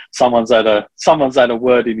of it. Someone's had a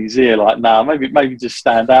word in his ear, like, maybe just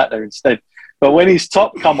stand out there instead. But when his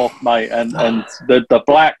top come off, mate, and the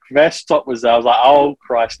black vest top was there, I was like, oh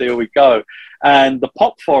Christ, here we go. And the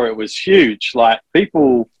pop for it was huge. Like,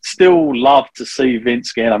 people still love to see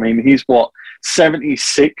Vince again. I mean, he's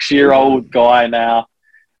 76-year-old guy now.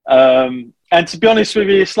 And to be honest with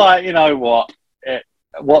you, it's like, you know what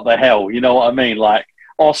the hell, you know what I mean? Like,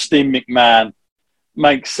 Austin McMahon.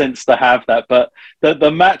 Makes sense to have that, but the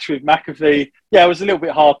match with McAfee, it was a little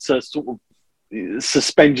bit hard to sort of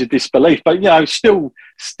suspend your disbelief, but still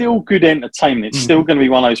good entertainment. It's still going to be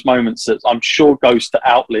one of those moments that I'm sure goes to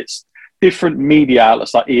outlets, different media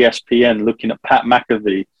outlets like ESPN, looking at Pat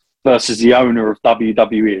McAfee versus the owner of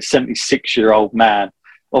WWE, a 76-year-old man,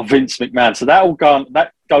 of Vince McMahon. So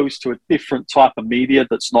that goes to a different type of media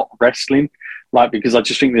that's not wrestling, because I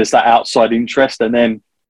just think there's that outside interest, and then.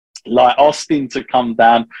 Like Austin to come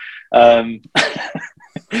down. I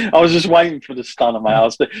was just waiting for the stunner,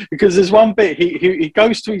 mate. Because there's one bit, he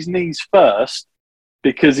goes to his knees first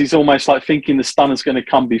because he's almost like thinking the stunner's going to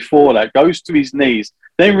come before that. Goes to his knees,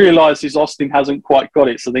 then realises Austin hasn't quite got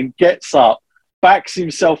it, so then gets up, backs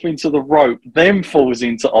himself into the rope, then falls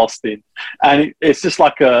into Austin, and it's just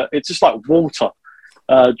like water.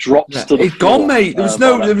 Drops to the floor. Gone, mate. There was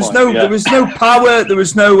no power. There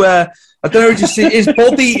was no. I don't know. Just his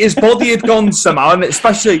body had gone somehow, and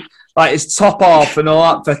especially like his top half and all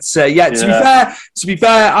that. But to be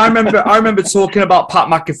fair, I remember talking about Pat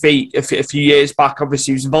McAfee a few years back.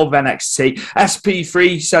 Obviously, he was involved with NXT.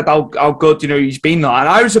 SP3 said how good he's been there, and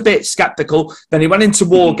I was a bit skeptical. Then he went into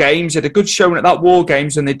War Games, had a good showing at that War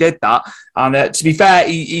Games, and they did that. And to be fair,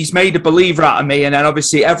 he's made a believer out of me. And then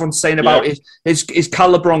obviously everyone's saying about his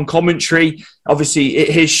caliber on commentary. Obviously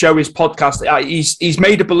his show, his podcast, he's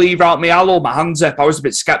made a believer out of me. I'll hold my hands up. I was a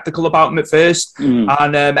bit sceptical about him at first.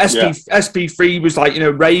 And SP3 was like,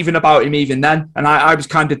 raving about him even then. And I was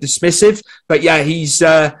kind of dismissive. But yeah, he's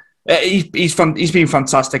been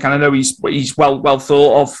fantastic. And I know he's well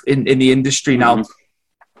thought of in the industry now.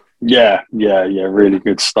 Yeah, really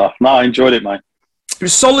good stuff. No, I enjoyed it, mate. It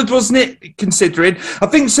was solid, wasn't it? Considering, I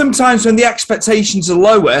think sometimes when the expectations are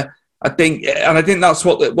lower, I think that's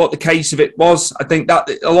what the case of it was. I think that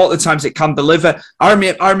a lot of the times it can deliver. I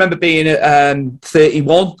remember being at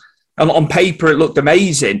 31. And on paper, it looked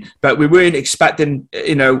amazing, but we weren't expecting,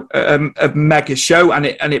 a mega show, and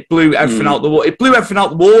it blew everything out the water. It blew everything out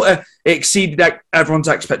the water. It exceeded everyone's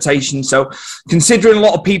expectations. So, considering a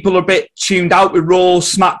lot of people are a bit tuned out with Raw,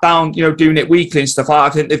 SmackDown, doing it weekly and stuff, I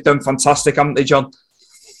think they've done fantastic, haven't they, John?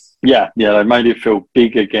 Yeah, they made it feel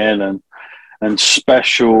big again and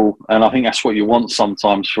special, and I think that's what you want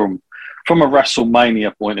sometimes from a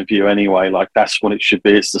WrestleMania point of view anyway. Like, that's what it should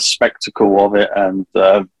be. It's the spectacle of it. And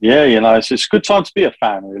it's a good time to be a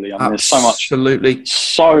fan, really. I mean, there's so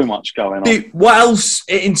much going on. What else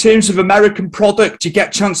in terms of American product? Do you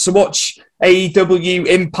get a chance to watch AEW,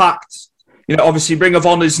 Impact? Obviously Ring of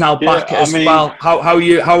Honor's now back well. How are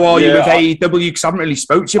you with AEW? Because I haven't really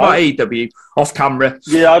spoke to you about AEW off camera.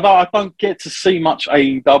 Yeah, I don't get to see much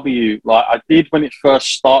AEW. Like I did when it first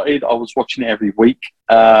started. I was watching it every week.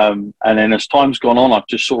 And then as time's gone on, I've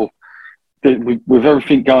just sort of, with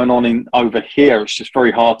everything going on over here, it's just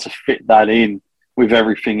very hard to fit that in with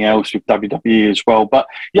everything else with WWE as well. But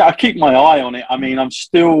yeah, I keep my eye on it. I mean, I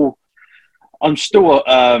still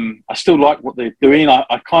like what they're doing.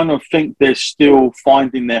 I kind of think they're still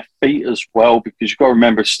finding their feet as well, because you've got to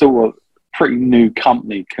remember, it's still a pretty new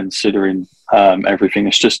company considering everything.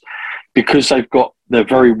 It's just because they're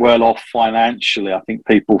very well off financially. I think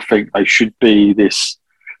people think they should be this,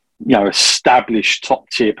 established top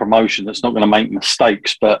tier promotion that's not going to make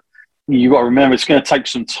mistakes. But you've got to remember, it's going to take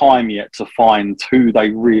some time yet to find who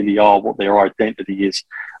they really are, what their identity is.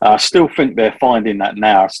 I still think they're finding that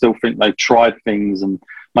now. I still think they've tried things and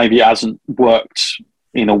maybe it hasn't worked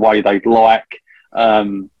in a way they'd like.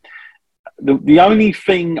 The only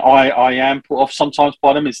thing I am put off sometimes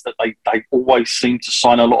by them is that they always seem to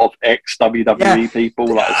sign a lot of ex-WWE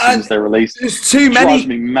people as soon as they're released. There's too many. Drives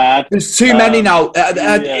me mad. There's too many now.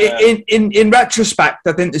 In retrospect,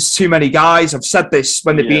 I think there's too many guys. I've said this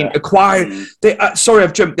when they've been acquired. Sorry,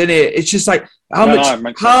 I've jumped in here. It's just like,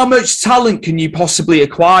 how much talent can you possibly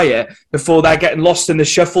acquire before they're getting lost in the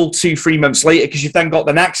shuffle 2-3 months later, because you've then got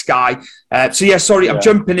the next guy. I'm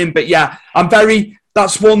jumping in, but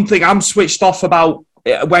that's one thing I'm switched off about.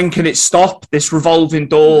 When can it stop, this revolving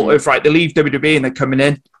door of, they leave WWE and they're coming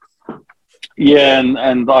in? Yeah,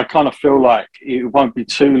 and I kind of feel like it won't be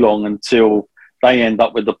too long until they end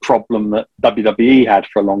up with the problem that WWE had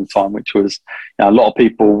for a long time, which was, a lot of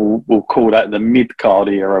people will call that the mid-card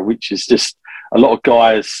era, which is just a lot of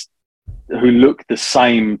guys who look the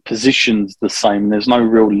same, positions the same. There's no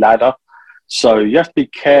real ladder. So you have to be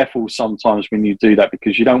careful sometimes when you do that,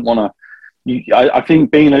 because you don't want to, I think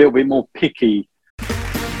being a little bit more picky.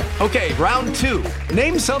 Okay, round 2.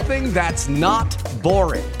 Name something that's not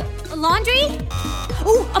boring. A laundry?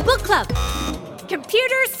 Ooh, a book club.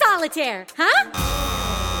 Computer solitaire, huh?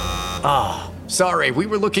 Ah, sorry, we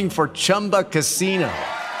were looking for Chumba Casino.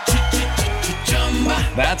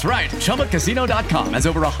 That's right, ChumbaCasino.com has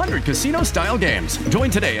over 100 casino-style games. Join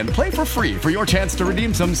today and play for free for your chance to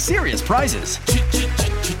redeem some serious prizes.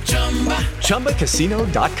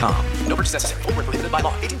 ChumbaCasino.com. No purchase necessary. Void where prohibited by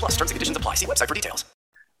law. 18+ terms and conditions apply. See website for details.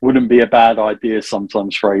 Wouldn't be a bad idea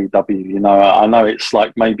sometimes for AEW. I know it's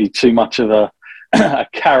like maybe too much of a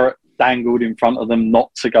carrot dangled in front of them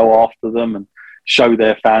not to go after them and show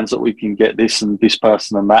their fans that we can get this and this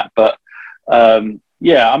person and that. But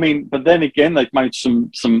but then again, they've made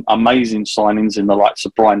some amazing signings in the likes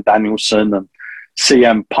of Bryan Danielson and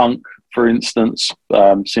CM Punk, for instance.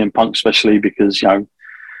 CM Punk especially, because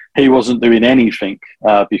he wasn't doing anything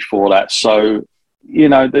before that. So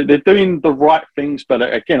they're doing the right things, but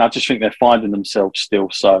again, I just think they're finding themselves still.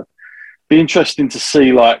 So be interesting to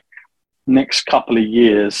see next couple of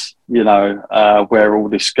years, where all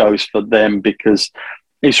this goes for them, because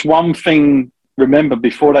it's one thing. Remember,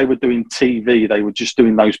 before they were doing TV, they were just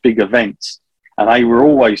doing those big events and they were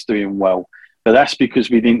always doing well. But that's because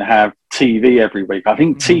we didn't have TV every week. I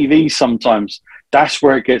think TV sometimes, that's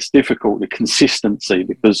where it gets difficult, the consistency,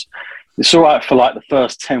 because it's all right for the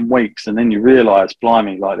first 10 weeks and then you realise,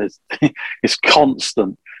 blimey, it's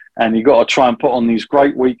constant. And you've got to try and put on these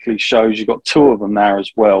great weekly shows. You've got 2 of them now as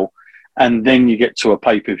well. and then you get to a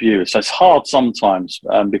pay-per-view. So it's hard sometimes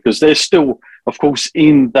because they're still, of course,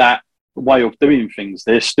 in that way of doing things.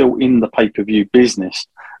 They're still in the pay-per-view business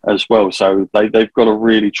as well. So they've got to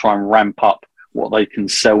really try and ramp up what they can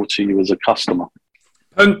sell to you as a customer.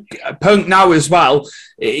 Punk now as well.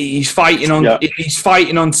 He's fighting on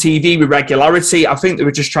TV with regularity. I think they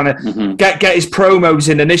were just trying to get his promos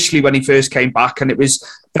in initially when he first came back, and it was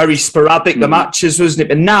very sporadic. The matches, wasn't it?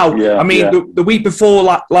 But now, the week before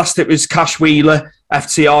last, it was Cash Wheeler,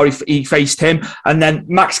 FTR. He faced him, and then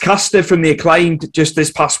Max Caster from the Acclaimed just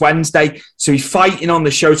this past Wednesday. So he's fighting on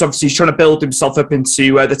the shows. Obviously, he's trying to build himself up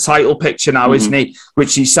into the title picture now, isn't he?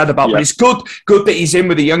 Which he said about. But it's good that he's in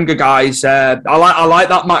with the younger guys. I like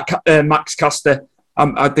that Max Caster.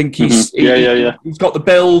 I think he's got the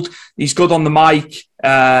build. He's good on the mic.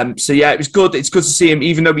 So yeah, it was good. It's good to see him,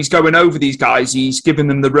 even though he's going over these guys. He's giving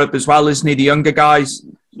them the rub as well, isn't he? The younger guys.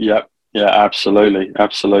 Yeah, absolutely.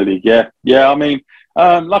 Yeah. I mean,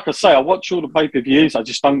 like I say, I watch all the pay-per-views. I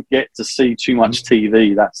just don't get to see too much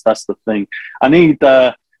TV. That's the thing. I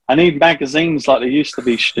need magazines like they used to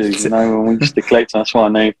be, Stu. You know, when we used to collect. That's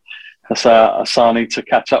what I need. So I need to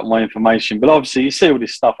catch up on my information. But obviously, you see all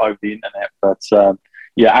this stuff over the internet. But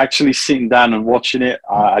actually sitting down and watching it,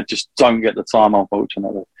 I just don't get the time,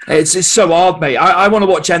 unfortunately. It's so hard, mate. I want to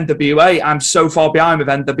watch NWA. I'm so far behind with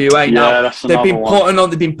NWA now. That's they've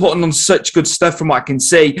been putting on such good stuff from what I can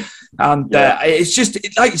see, and it's just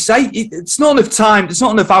like you say, it's not enough time. It's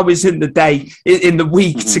not enough hours in the day, in the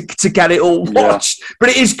week to get it all watched. But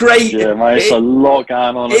it is great. Yeah, mate. It's a lot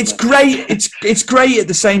going on. It's great. It's great at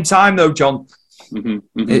the same time, though, John.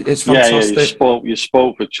 It's fantastic. You're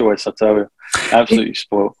spoiled for choice, I tell you. Absolutely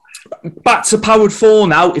spoiled. Back to Powered 4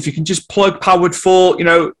 now. If you can just plug Powered 4,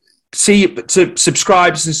 see to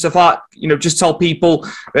subscribers and stuff like that, just tell people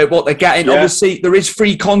what they're getting. Obviously, there is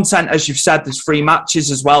free content, as you've said. There's free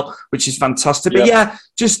matches as well, which is fantastic. But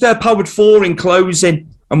just Powered 4 in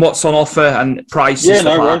closing and what's on offer and prices. Yeah,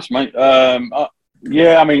 no worries, mate. I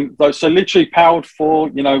mean, so literally Powered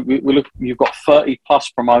 4, you've got 30 plus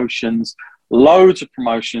promotions. Loads of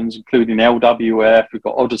promotions, including LWF. We've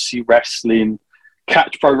got Odyssey Wrestling,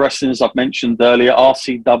 Catch Pro Wrestling, as I've mentioned earlier,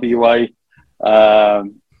 RCWA,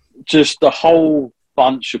 just a whole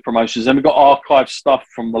bunch of promotions. Then we've got archive stuff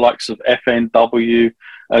from the likes of FNW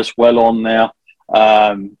as well on there.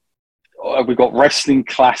 We've got Wrestling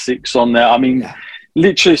Classics on there. I mean,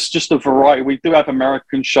 literally, it's just a variety. We do have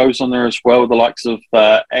American shows on there as well, the likes of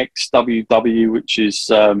XWW, which is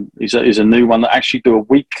a new one that actually do a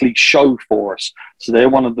weekly show for us. So they're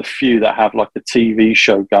one of the few that have like a TV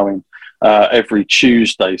show going every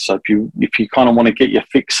Tuesday. So if you kind of want to get your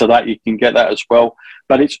fix of that, you can get that as well.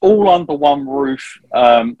 But it's all under one roof.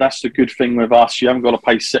 That's the good thing with us. You haven't got to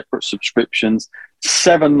pay separate subscriptions.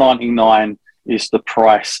 $7.99 is the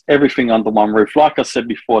price. Everything under one roof. Like I said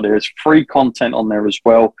before, there is free content on there as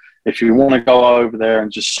well. If you want to go over there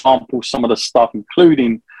and just sample some of the stuff,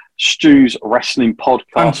 including Stu's Wrestling Podcast.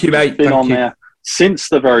 Thank you, mate. Been on there since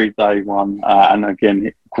the very day one. And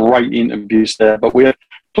again, great interviews there. But we have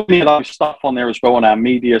plenty of those stuff on there as well on our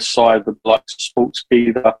media side, the likes of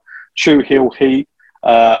Sportskeeda, True Hill Heat,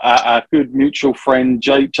 our good mutual friend,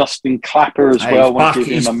 Justin Clapper as well. I want to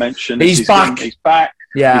give him a mention. He's back. He's back.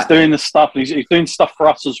 Yeah, he's doing the stuff. He's doing stuff for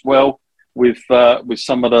us as well with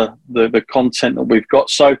some of the content that we've got.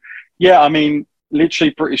 So yeah, I mean,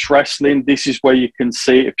 literally British wrestling. This is where you can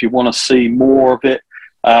see it if you want to see more of it.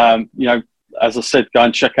 As I said, go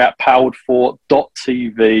and check out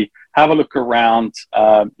powered4.tv. Have a look around.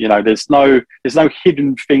 There's no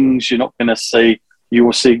hidden things you're not going to see. You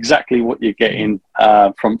will see exactly what you're getting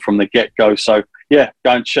from the get go. So yeah,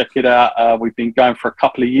 go and check it out. We've been going for a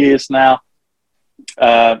couple of years now.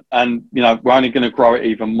 And we're only going to grow it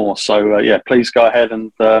even more. So please go ahead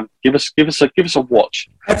and give us a watch.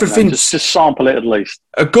 Everything, just sample it at least.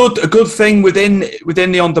 A good thing within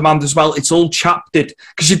the on demand as well. It's all chaptered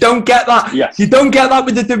because you don't get that. Yes. You don't get that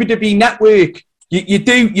with the WWE Network. You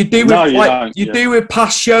do with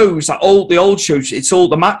past shows, like the old shows. It's all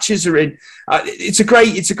the matches are in. It's a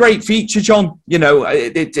great feature, John.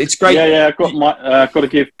 It's great. Yeah. I've got to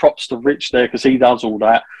give props to Rich there because he does all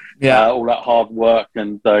that. Yeah, all that hard work,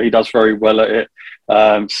 and he does very well at it.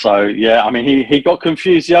 I mean, he got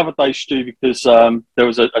confused the other day, Stu, because there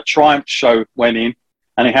was a Triumph show went in,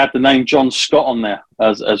 and he had the name John Scott on there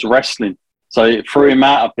as wrestling, so it threw him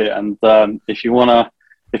out a bit. And if you wanna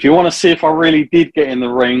see if I really did get in the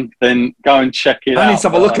ring, then go and check it out. I need to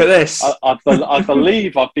have a look at this. I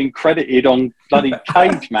believe I've been credited on bloody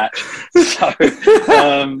Cage Match. So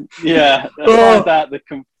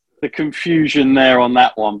the confusion there on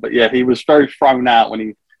that one, but yeah, he was very thrown out when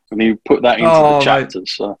he put that into the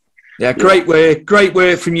chapters. So Yeah, great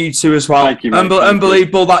work from you two as well. Thank you, mate.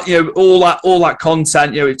 Unbelievable that all that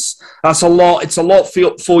content. That's a lot. It's a lot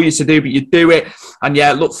for you to do, but you do it. And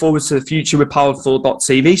look forward to the future with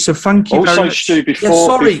Powered4.tv. So thank you very much. Stu,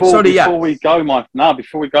 before we go, my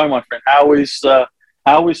friend, how is the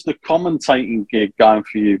commentating gig going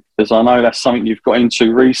for you? Because I know that's something you've got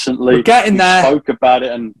into recently. We're getting there. Spoke about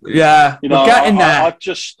it, and we're getting there. I've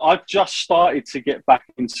just started to get back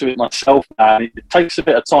into it myself, and it takes a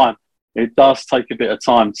bit of time. It does take a bit of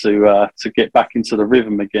time to get back into the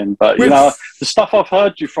rhythm again. But the stuff I've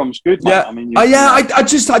heard you from is good, mate. Yeah, I mean,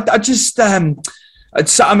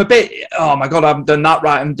 I'm a bit, oh my God, I haven't done that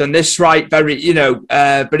right, I haven't done this right, but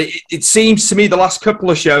it seems to me the last couple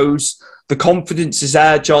of shows, the confidence is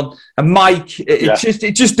there, John. And Mike, it's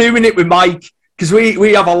just doing it with Mike, because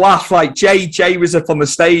we have a laugh, like Jay was up on the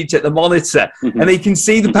stage at the monitor, and he can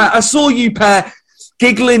see the pair. I saw you pair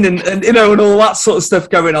giggling and all that sort of stuff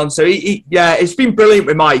going on. So it's been brilliant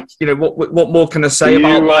with Mike. What more can I say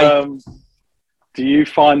about Mike? Do you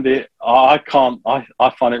find it? I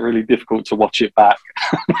find it really difficult to watch it back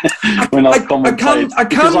when I commentate. I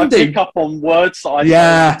pick up on words that I say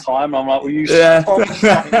all the time. I'm like, will you stop?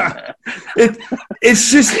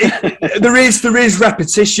 It's just there is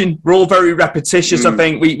repetition. We're all very repetitious. I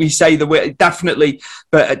think we say the word definitely,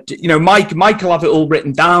 but Mike will have it all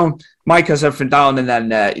written down. Mike has everything down, and then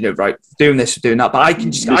right, doing this or doing that. But I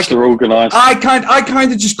can just organised. I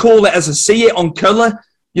kind of just call it as I see it on colour.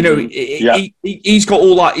 He's got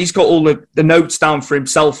all that. He's got all the notes down for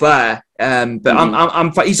himself there.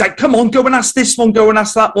 But he's like, come on, go and ask this one, go and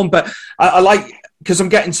ask that one. But I like, because I'm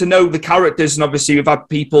getting to know the characters, and obviously we've had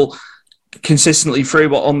people consistently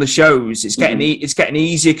through on the shows. It's getting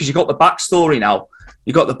easier because you've got the backstory now.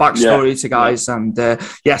 You got the backstory to guys, and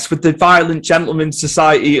yes, with the Violent Gentleman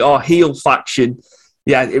Society or heel faction,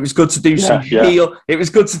 it was good to do some heel. It was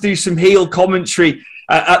good to do some heel commentary.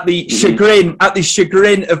 At the chagrin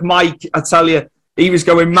of Mike, I tell you, he was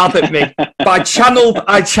going mad at me. But I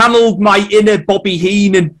channeled my inner Bobby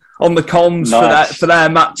Heenan on the comms for their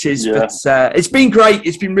matches. Yeah. But it's been great.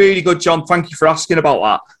 It's been really good, John. Thank you for asking about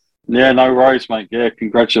that. Yeah, no worries, mate. Yeah,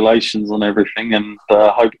 congratulations on everything, and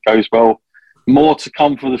hope it goes well. More to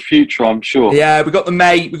come for the future, I'm sure. Yeah, we got the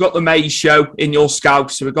May show in your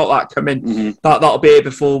Scout, so we've got that coming. That'll be here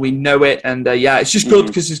before we know it, and it's just good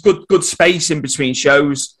because there's good space in between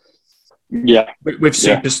shows. Yeah, with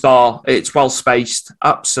Superstar, it's well spaced.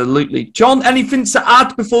 Absolutely, John. Anything to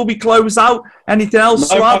add before we close out? Anything else?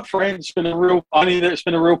 No, my friend. It's been a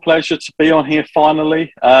real pleasure to be on here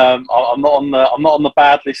finally. I'm not on the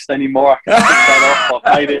bad list anymore. I can take that off.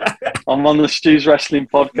 I've made it. I'm on the Stu's Wrestling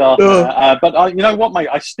Podcast. But you know what, mate?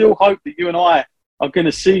 I still hope that you and I are going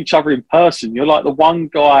to see each other in person. You're like the one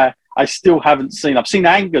guy I still haven't seen. I've seen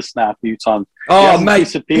Angus now a few times. Oh, mate,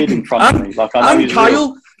 disappeared in front of me. Like I know and Kyle.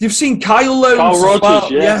 Real. You've seen Kyle loads. Kyle Rogers,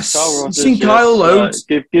 well. Yes. Kyle Rogers, you've seen Kyle loads.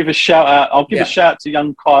 Give a shout out. I'll give a shout out to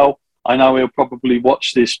young Kyle. I know he'll probably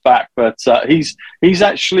watch this back, but he's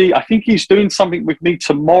actually, I think he's doing something with me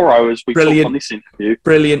tomorrow as we talk on this interview.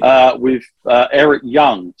 Brilliant. With Eric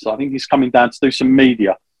Young. So I think he's coming down to do some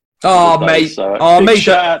media. Oh, mate. Big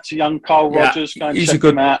shout out to young Kyle Rogers. Go and check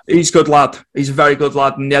him out. He's a good lad. He's a very good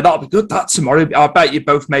lad. And that'll be good. That tomorrow. I bet you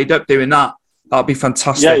both made up doing that. That'll be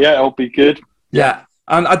fantastic. Yeah, it'll be good. Yeah.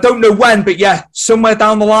 And I don't know when, but somewhere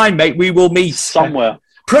down the line, mate, we will meet. Somewhere.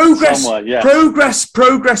 Progress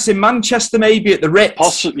in Manchester, maybe at the Ritz.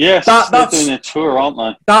 Possibly, yes, they're doing a tour, aren't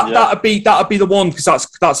they? That'd be the one, because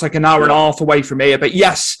that's like an hour and a half away from here. But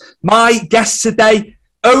yes, my guest today,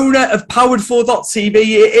 owner of Powered4.tv,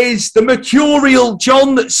 it is the mercurial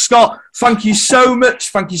John Scott. Thank you so much.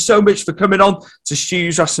 Thank you so much for coming on to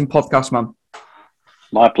Stu's Wrestling Podcast, man.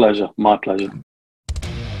 My pleasure. My pleasure.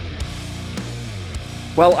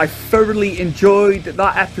 Well, I thoroughly enjoyed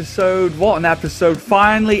that episode. What an episode.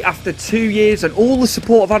 Finally, after 2 years and all the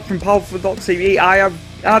support I've had from Powered4.tv, I have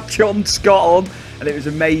had John Scott on, and it was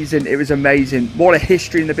amazing. It was amazing. What a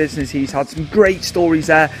history in the business he's had. Some great stories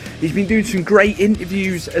there. He's been doing some great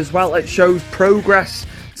interviews as well at shows. Progress,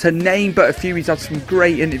 to name but a few. He's had some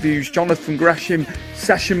great interviews. Jonathan Gresham,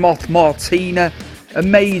 Session Moth, Martina.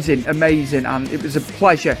 Amazing, and it was a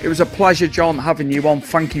pleasure, John, having you on.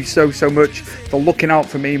 Thank you so much for looking out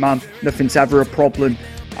for me, man. Nothing's ever a problem,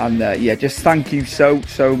 and just thank you so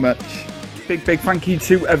much. Big thank you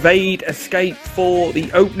to Evade Escape for the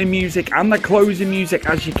opening music and the closing music,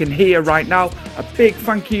 as you can hear right now. A big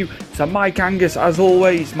thank you to Mike Angus, as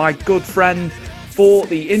always, my good friend, for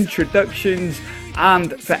the introductions.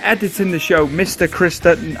 And for editing the show, Mr. Chris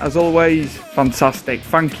Dutton, as always, fantastic.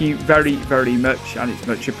 Thank you very, very much, and it's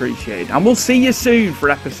much appreciated. And we'll see you soon for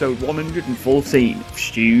episode 114 of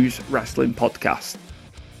Stu's Wrestling Podcast.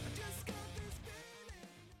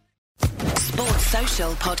 Sports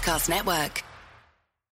Social Podcast Network.